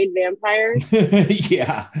and the Jade Vampires?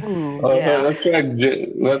 Yeah.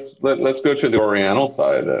 Let's go to the Oriental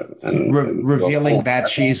side and Revealing that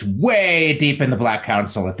she's way deep in the Black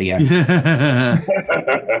Council at the end.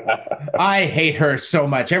 I hate her so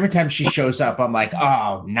much. Every time she shows up, I'm like,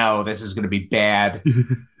 oh no, this is going to be bad.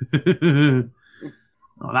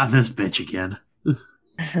 Oh, not this bitch again.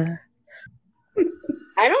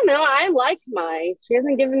 I don't know. I like Mai. She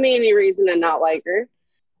hasn't given me any reason to not like her.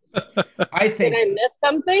 Did I miss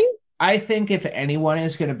something? I think if anyone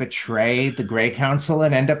is going to betray the Grey Council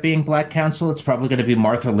and end up being Black Council, it's probably going to be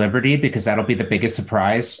Martha Liberty, because that'll be the biggest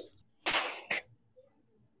surprise.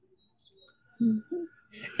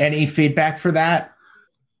 Any feedback for that?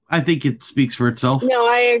 I think it speaks for itself. No,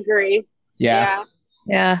 I agree. Yeah.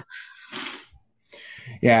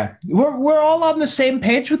 We're all on the same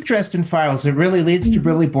page with Dresden Files. It really leads to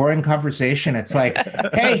really boring conversation. It's like,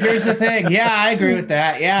 hey, here's the thing. Yeah, I agree with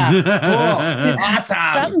that. Yeah, cool. Awesome.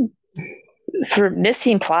 Some for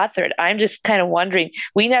missing plot thread, I'm just kind of wondering,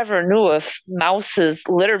 we never knew if Mouse's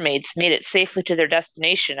litter mates made it safely to their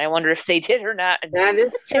destination. I wonder if they did or not. That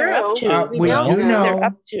is true. We do know. They're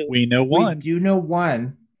up to. We know one. We do know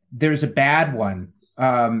one. There's a bad one.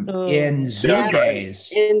 In Zoo Days.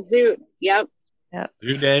 In Zoo, yep.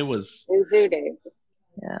 Zoo Day was in Zoo Day.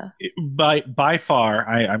 Yeah. By far,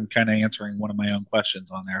 I'm kind of answering one of my own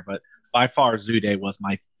questions on there, but by far, Zoo Day was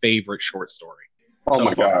my favorite short story. Oh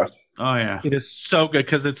my gosh! Oh yeah, it is so good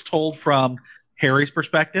because it's told from Harry's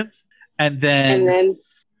perspective, and then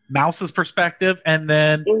Mouse's perspective, and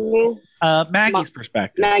then Maggie's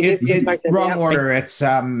perspective. Wrong order. It's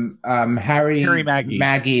Harry,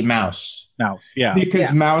 Maggie, Mouse. Yeah.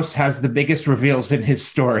 Because Mouse has the biggest reveals in his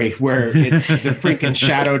story, where it's the freaking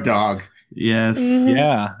shadow dog. Yes. Mm-hmm.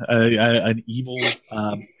 Yeah. An evil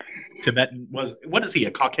Tibetan what is he?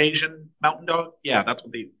 A Caucasian mountain dog? Yeah, that's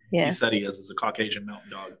what he said he is a Caucasian mountain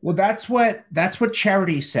dog. Well, that's what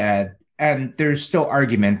Charity said, and there's still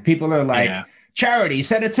argument. People are like, Charity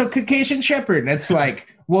said it's a Caucasian Shepherd, and it's like,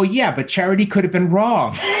 well, yeah, but Charity could have been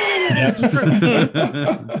wrong.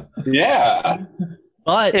 Yeah.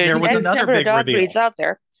 But there was another big dog reveal. breeds out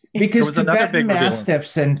there. Because Tibetan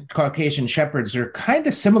Mastiffs and Caucasian Shepherds are kind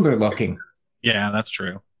of similar looking. Yeah, that's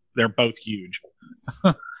true. They're both huge.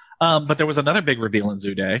 But there was another big reveal in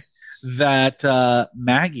Zoo Day that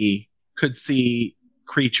Maggie could see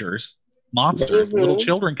creatures, monsters. Mm-hmm. Little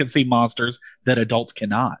children can see monsters that adults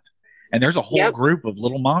cannot. And there's a whole group of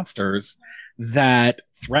little monsters that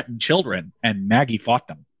threaten children, and Maggie fought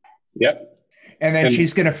them. Yep. And then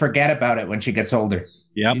she's going to forget about it when she gets older.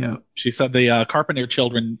 Yep. She said the Carpenter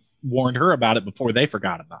children warned her about it before they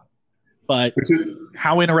forgot about it. But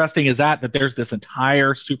how interesting is that there's this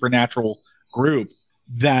entire supernatural group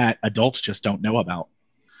that adults just don't know about?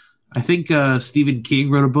 I think Stephen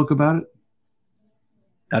King wrote a book about it.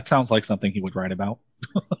 That sounds like something he would write about.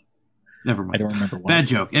 Never mind. I don't remember what. Bad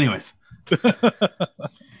joke. Anyways.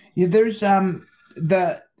 There's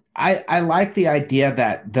I like the idea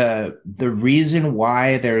that the reason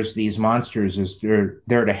why there's these monsters is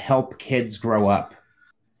they're to help kids grow up.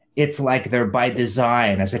 It's like they're by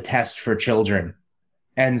design as a test for children,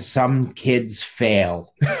 and some kids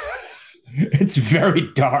fail. It's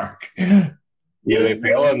very dark. Yeah, they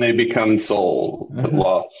fail and they become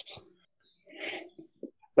lost.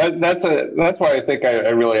 That's why I think I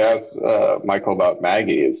really asked Michael about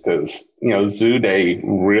Maggie, is because Zoo Day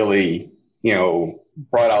really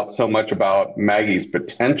brought out so much about Maggie's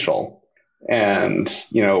potential and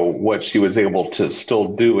what she was able to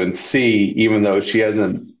still do and see, even though she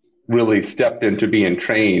hasn't really stepped into being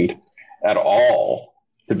trained at all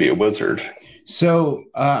to be a wizard. So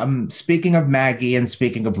speaking of Maggie and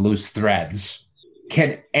speaking of loose threads,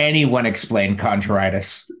 can anyone explain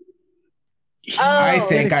Contraritus? I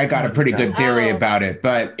think I got a pretty good theory about it,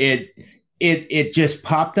 but it just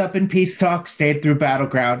popped up in Peace Talk, stayed through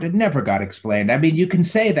Battleground, and never got explained. I mean, you can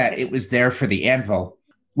say that it was there for the anvil,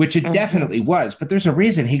 which it definitely was, but there's a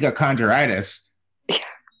reason he got Conjuritis,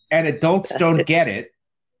 and adults don't get it.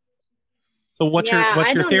 So what's your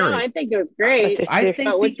theory? Know. I think it was great.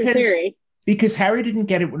 What's your theory? Because Harry didn't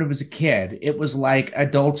get it when he was a kid. It was like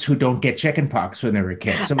adults who don't get chickenpox when they were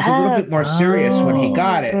kids. So it was a little bit more serious when he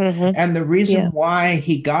got it. Mm-hmm. And the reason why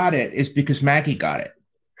he got it is because Maggie got it.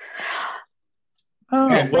 Oh,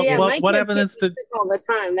 what evidence did all the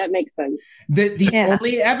time? That makes sense. The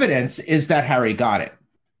only evidence is that Harry got it.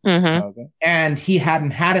 Mm-hmm. And he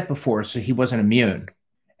hadn't had it before, so he wasn't immune.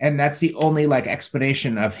 And that's the only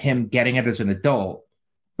explanation of him getting it as an adult.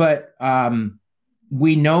 But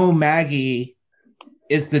we know Maggie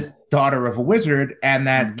is the daughter of a wizard, and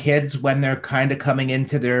that kids, when they're kind of coming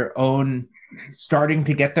into their own, starting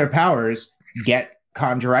to get their powers, get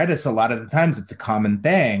conjuritis. A lot of the times it's a common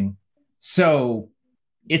thing. So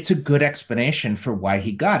it's a good explanation for why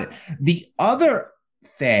he got it. The other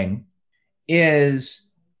thing is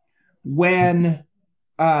when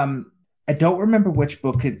I don't remember which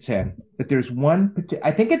book it's in, but there's one,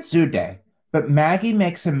 I think it's Zude, but Maggie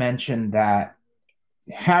makes a mention that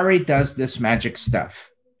Harry does this magic stuff.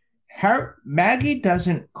 Maggie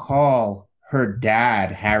doesn't call her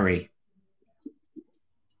dad Harry.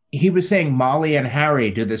 He was saying Molly and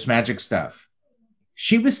Harry do this magic stuff.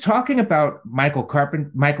 She was talking about Michael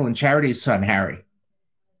and Charity's son, Harry.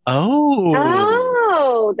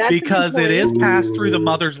 Oh, that's because it is passed through the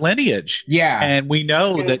mother's lineage. Yeah. And we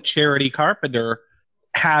know that Charity Carpenter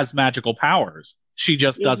has magical powers. She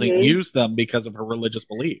just doesn't use them because of her religious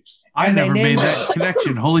beliefs. I never made that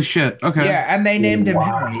connection. Holy shit. Okay. Yeah, and they named him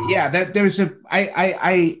Harry. Yeah, there's a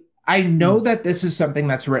I know that this is something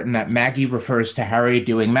that's written, that Maggie refers to Harry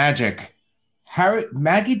doing magic.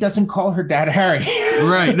 Maggie doesn't call her dad Harry.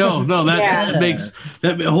 Right. No, that makes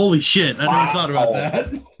that. Holy shit. I never thought about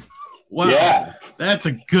that. Wow. Yeah. That's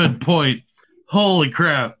a good point. Holy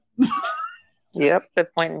crap. Yep, good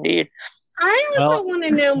point indeed. I also want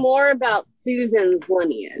to know more about Susan's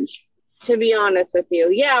lineage, to be honest with you.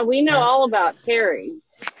 Yeah, we know all about Harry's,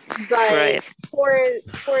 but for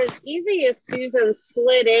as easy as Susan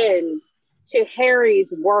slid in to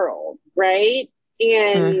Harry's world, right?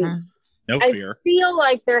 And no fear. I feel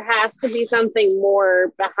like there has to be something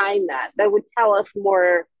more behind that would tell us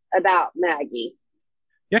more about Maggie.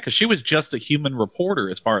 Yeah, because she was just a human reporter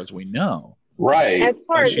as far as we know. Right. As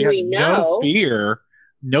far as we know.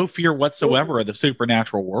 No fear whatsoever of the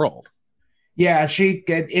supernatural world. Yeah,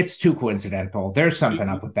 it's too coincidental. There's something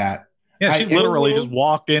up with that. Yeah, she literally just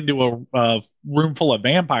walked into a room full of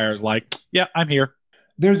vampires like, yeah, I'm here.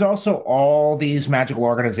 There's also all these magical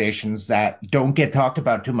organizations that don't get talked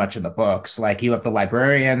about too much in the books. Like you have the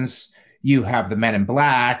Librarians, you have the Men in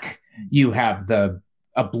Black, you have the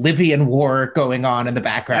Oblivion War going on in the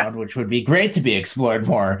background, which would be great to be explored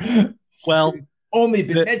more. Well, only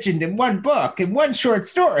been mentioned in one book, in one short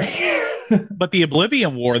story. But the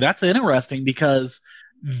Oblivion War, that's interesting because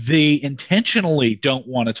they intentionally don't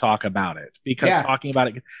want to talk about it, because talking about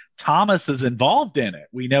it, Thomas is involved in it.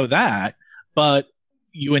 We know that, but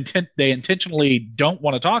they intentionally don't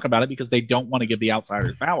want to talk about it because they don't want to give the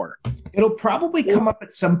outsiders power. It'll probably come up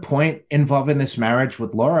at some point involving this marriage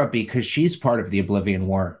with Laura, because she's part of the Oblivion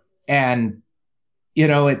War. And, you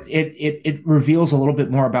know, it reveals a little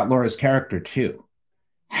bit more about Laura's character, too.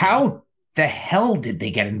 How the hell did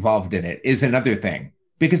they get involved in it is another thing,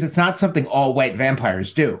 because it's not something all white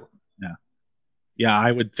vampires do. No. Yeah,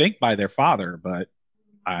 I would think by their father, but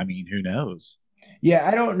I mean, who knows? Yeah,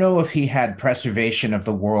 I don't know if he had preservation of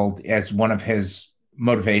the world as one of his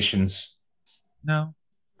motivations. No,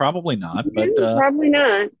 probably not. But probably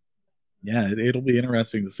not. Yeah, it'll be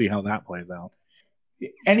interesting to see how that plays out.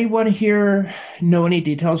 Anyone here know any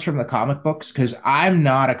details from the comic books? Because I'm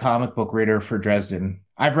not a comic book reader for Dresden.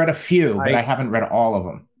 I've read a few, but I haven't read all of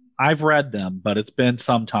them. I've read them, but it's been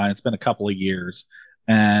some time. It's been a couple of years.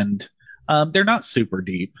 And they're not super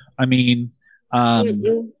deep. I mean,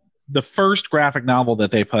 the first graphic novel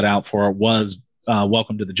that they put out for it was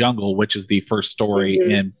Welcome to the Jungle, which is the first story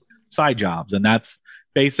in Side Jobs. And that's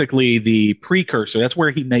basically the precursor. That's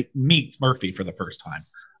where he meets Murphy for the first time.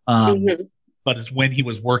 But it's when he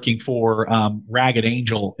was working for Ragged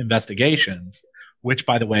Angel Investigations, which,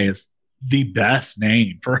 by the way, is the best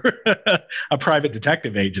name for a private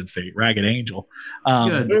detective agency, Ragged Angel.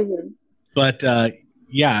 But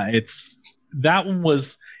yeah, that one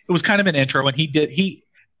was kind of an intro, and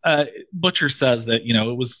Butcher says that, you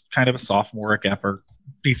know, it was kind of a sophomoric effort.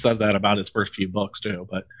 He says that about his first few books too,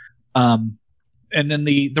 but and then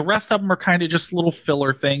the rest of them are kind of just little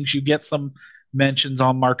filler things. You get some mentions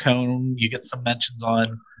on Marcone, you get some mentions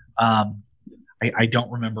on I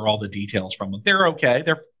don't remember all the details from them. They're okay.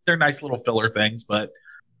 They're nice little filler things, but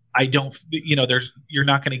I don't, you know, you're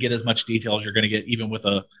not going to get as much detail as you're going to get even with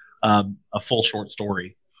a full short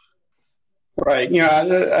story. Right. You know,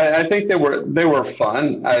 I think they were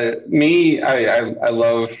fun. I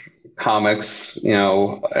love comics, you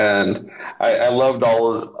know, and I loved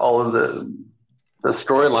all of the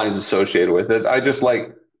storylines associated with it.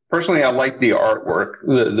 Personally, I like the artwork,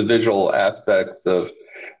 the visual aspects of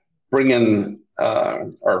bringing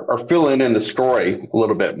or filling in the story a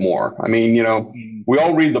little bit more. I mean, you know, we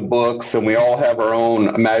all read the books and we all have our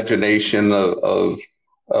own imagination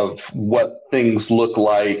of what things look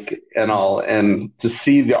like and all, and to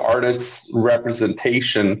see the artist's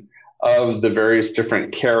representation of the various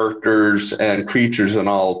different characters and creatures and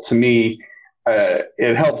all, to me,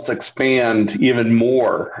 it helps expand even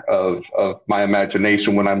more of my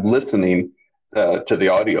imagination when I'm listening to the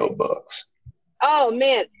audiobooks. Oh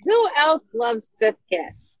man, who else loves Sith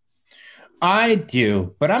Kit? I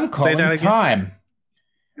do, but I'm calling time.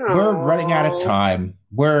 We're running out of time.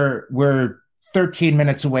 We're 13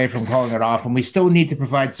 minutes away from calling it off, and we still need to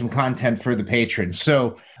provide some content for the patrons.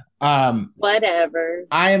 So, whatever.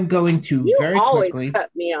 I am going to very always quickly cut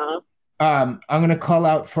me off. I'm going to call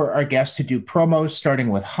out for our guests to do promos, starting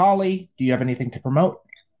with Holly. Do you have anything to promote?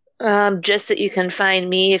 Just that you can find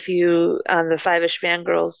me if you on the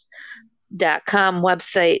FiveishFangirls.com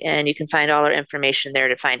website, and you can find all our information there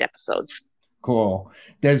to find episodes. Cool.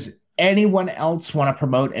 Does anyone else want to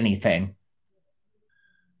promote anything?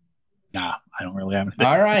 Nah, I don't really have anything.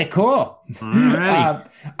 All right, cool. Alrighty.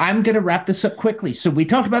 I'm going to wrap this up quickly. So we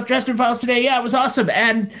talked about Dresden Files today. Yeah, it was awesome.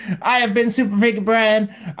 And I have been Super Vegan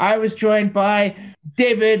Brian. I was joined by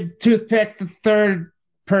David Toothpick, the third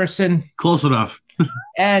person. Close enough.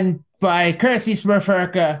 And by Kersey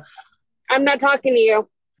Smurferka. I'm not talking to you.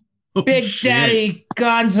 Big Daddy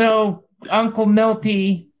Gonzo, Uncle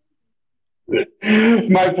Milty.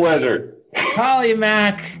 My pleasure. Holly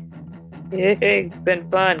Mack. It's been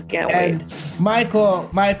fun. Can't wait. And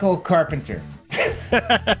Michael Carpenter.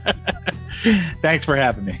 Thanks for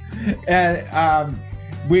having me. And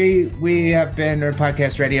we have been Nerd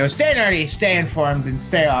Podcast Radio. Stay nerdy, stay informed, and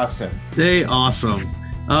stay awesome. Stay awesome.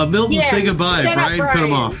 Milton, Yes, say goodbye. shut up, Brian, cut him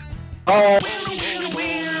Brian. off. Thanks for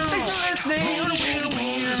listening to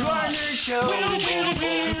our nerd show.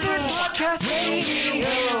 Nerd Podcast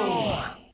Radio.